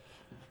 Nick?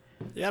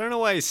 Yeah, I don't know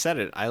why he said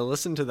it. I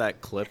listened to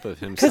that clip of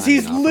him because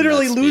he's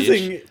literally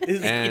losing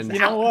his, and you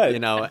know what? You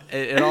know,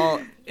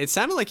 it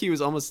sounded like he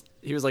was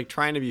like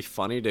trying to be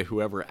funny to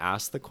whoever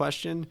asked the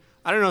question.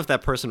 I don't know if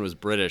that person was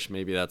British.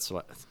 Maybe that's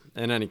what.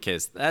 In any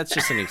case, that's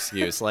just an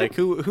excuse. Like,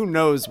 who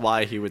knows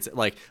why he would say,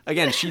 like,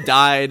 again, she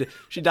died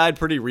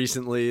pretty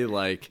recently.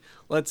 Like,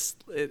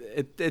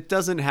 it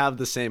doesn't have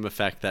the same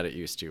effect that it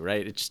used to,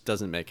 right? It just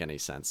doesn't make any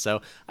sense.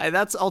 So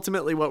that's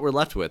ultimately what we're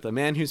left with. A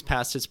man who's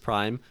past his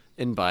prime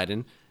in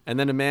Biden, and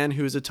then a man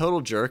who's a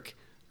total jerk,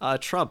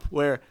 Trump,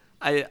 where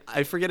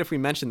I forget if we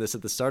mentioned this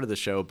at the start of the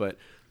show, but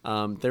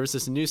there was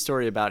this news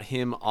story about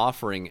him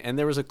offering, and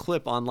there was a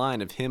clip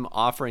online of him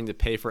offering to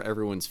pay for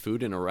everyone's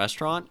food in a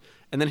restaurant,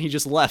 and then he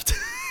just left.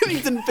 He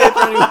didn't pay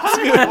for anyone's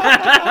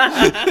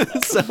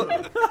food. So,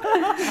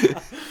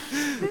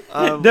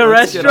 the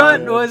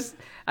restaurant was.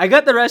 I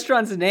got the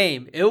restaurant's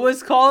name. It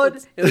was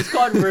called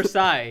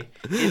Versailles.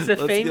 It's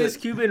a famous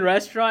Cuban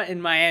restaurant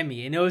in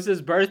Miami, and it was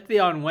his birthday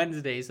on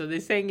Wednesday, so they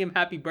sang him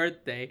happy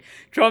birthday.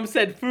 Trump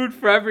said food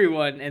for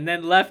everyone, and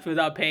then left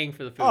without paying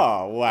for the food.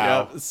 Oh,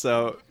 wow. Yep.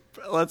 So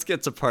let's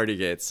get to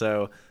Partygate.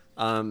 So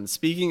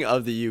speaking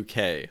of the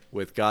UK,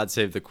 with God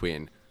Save the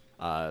Queen,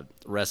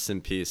 rest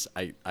in peace,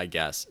 I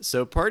guess.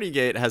 So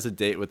Partygate has a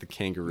date with the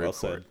Kangaroo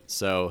Court.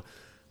 So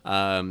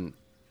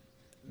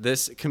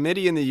this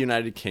committee in the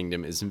United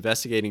Kingdom is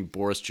investigating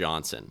Boris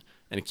Johnson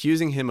and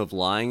accusing him of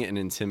lying and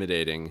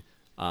intimidating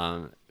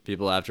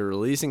people after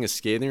releasing a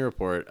scathing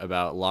report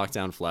about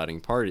lockdown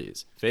flouting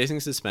parties. Facing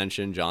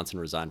suspension, Johnson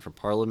resigned from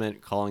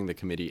Parliament, calling the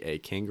committee a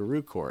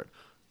kangaroo court.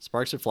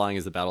 Sparks are flying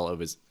as the battle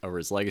over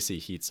his legacy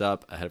heats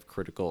up ahead of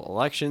critical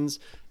elections.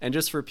 And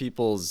just for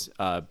people's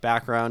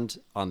background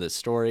on this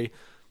story,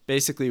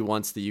 basically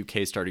once the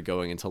UK started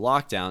going into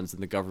lockdowns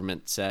and the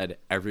government said,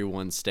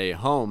 everyone stay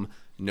home,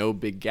 no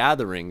big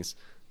gatherings,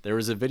 there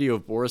was a video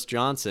of Boris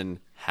Johnson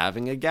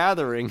having a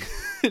gathering,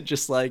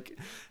 just like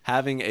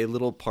having a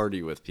little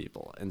party with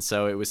people. And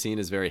so it was seen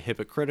as very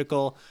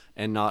hypocritical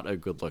and not a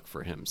good look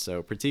for him.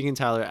 So Pratik and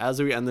Tyler,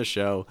 as we end the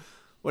show,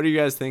 what do you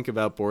guys think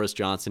about Boris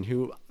Johnson,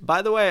 who,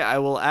 by the way, I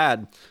will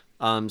add,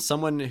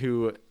 someone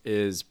who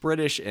is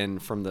British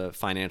and from the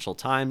Financial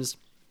Times,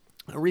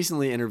 I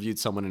recently interviewed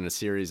someone in a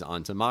series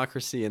on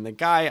democracy, and the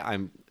guy,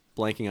 I'm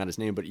blanking on his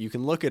name, but you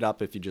can look it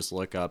up if you just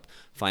look up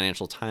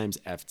Financial Times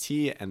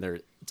FT and their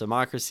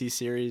democracy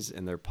series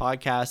and their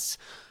podcasts.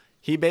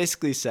 He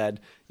basically said,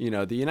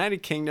 the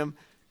United Kingdom,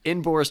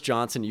 in Boris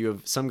Johnson, you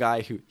have some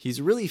guy who,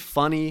 he's really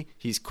funny,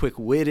 he's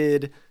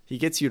quick-witted, he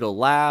gets you to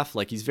laugh,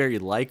 like he's very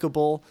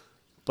likable,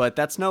 but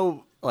that's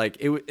no like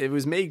it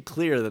was made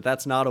clear that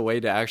that's not a way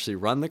to actually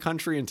run the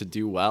country and to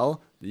do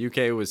well. The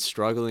UK was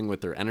struggling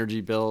with their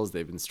energy bills.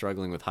 They've been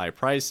struggling with high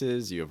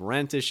prices. You have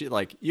rent issues.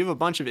 Like, you have a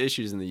bunch of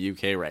issues in the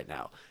UK right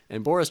now.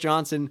 And Boris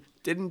Johnson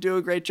didn't do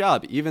a great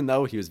job, even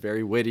though he was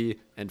very witty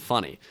and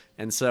funny.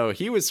 And so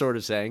he was sort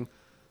of saying,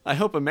 I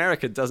hope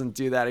America doesn't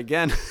do that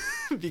again,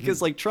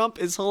 because like Trump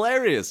is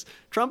hilarious.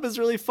 Trump is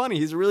really funny.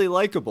 He's really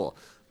likable.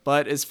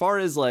 But as far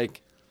as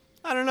like,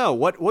 I don't know,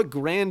 what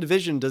grand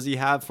vision does he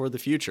have for the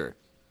future?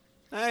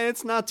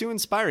 It's not too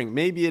inspiring.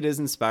 Maybe it is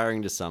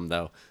inspiring to some,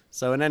 though.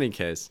 So in any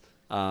case,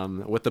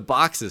 with the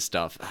boxes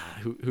stuff,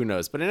 who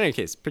knows? But in any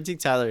case, Pratik,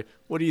 Tyler,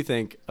 what do you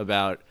think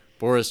about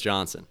Boris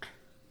Johnson?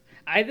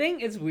 I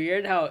think it's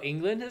weird how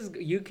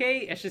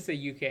I should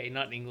say UK,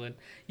 not England.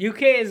 UK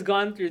has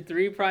gone through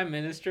 3 prime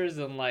ministers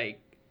in like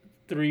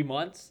 3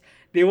 months.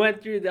 They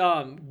went through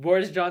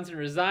Boris Johnson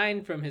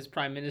resigned from his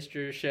prime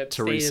ministership.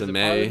 Theresa stayed as a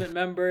May. parliament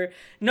member.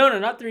 No,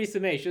 not Theresa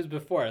May. She was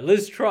before.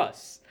 Liz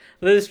Truss.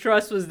 Liz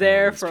Truss was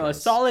there for a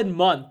solid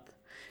month.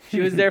 She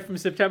was there from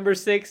September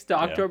 6th to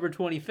October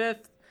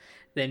 25th.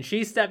 Then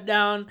she stepped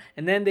down,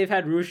 and then they've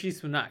had Rishi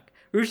Sunak.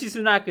 Rishi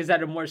Sunak has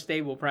had a more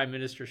stable prime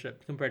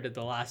ministership compared to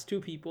the last 2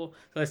 people.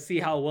 So let's see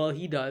how well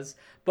he does.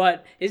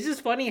 But it's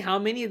just funny how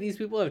many of these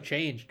people have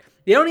changed.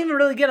 They don't even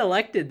really get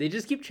elected. They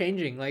just keep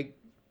changing. Like,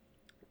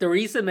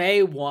 Theresa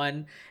May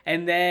won,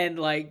 and then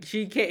like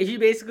she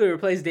basically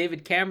replaced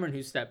David Cameron,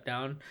 who stepped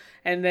down,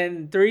 and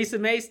then Theresa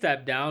May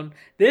stepped down.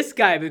 This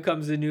guy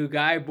becomes a new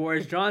guy,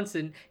 Boris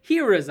Johnson.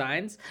 He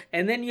resigns,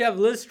 and then you have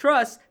Liz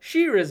Truss.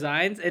 She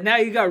resigns, and now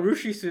you got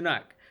Rishi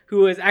Sunak, who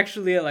was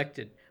actually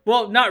elected.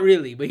 Well, not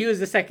really, but he was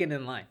the second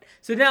in line.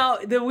 So now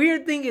the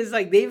weird thing is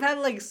like they've had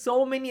like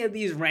so many of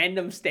these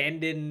random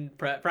stand-in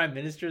prime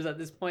ministers at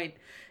this point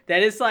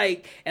that it's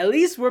like, at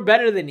least we're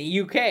better than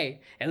the UK.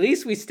 At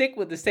least we stick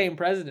with the same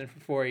president for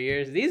 4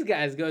 years. These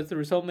guys go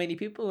through so many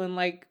people in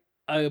like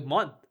a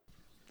month.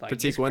 Like,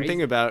 Pratik, one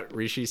thing about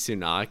Rishi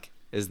Sunak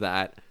is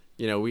that,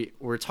 you know,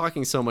 we're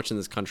talking so much in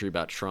this country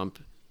about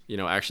Trump, you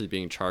know, actually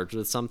being charged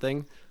with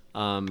something.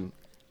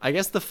 I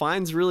guess the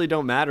fines really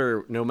don't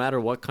matter no matter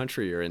what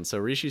country you're in. So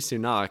Rishi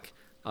Sunak,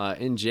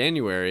 in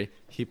January,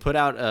 he put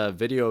out a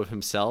video of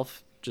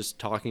himself just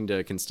talking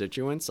to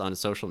constituents on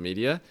social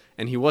media,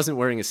 and he wasn't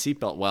wearing a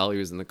seatbelt while he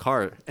was in the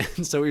car.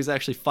 And so he was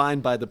actually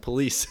fined by the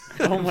police.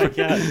 Oh my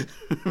God.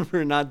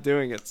 for not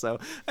doing it. So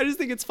I just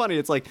think it's funny.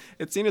 It's like,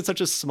 it's seen as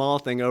such a small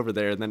thing over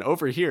there. And then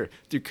over here,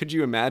 dude, could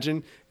you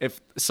imagine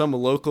if some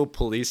local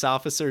police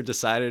officer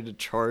decided to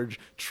charge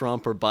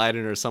Trump or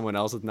Biden or someone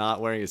else with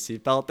not wearing a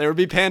seatbelt? There would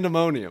be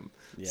pandemonium.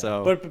 Yeah.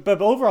 So,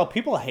 but overall,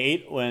 people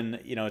hate when,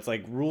 you know, it's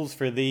like rules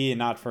for thee and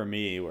not for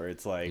me, where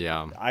it's like,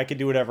 I could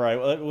do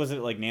whatever was it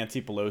like Nancy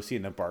Pelosi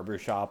in the barber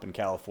shop in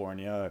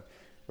California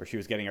where she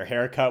was getting her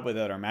hair cut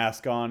without her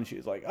mask on. She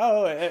was like,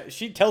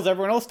 she tells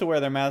everyone else to wear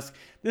their mask.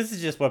 This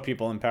is just what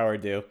people in power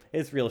do.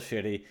 It's real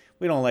shitty.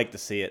 We don't like to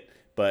see it.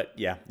 But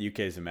yeah, the UK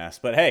is a mess.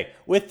 But hey,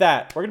 with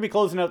that, we're going to be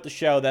closing out the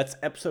show. That's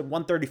episode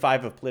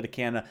 135 of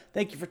Politicana.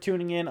 Thank you for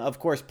tuning in. Of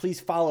course, please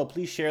follow,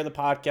 please share the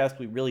podcast.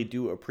 We really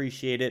do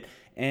appreciate it.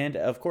 And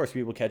of course,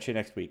 we will catch you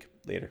next week.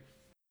 Later.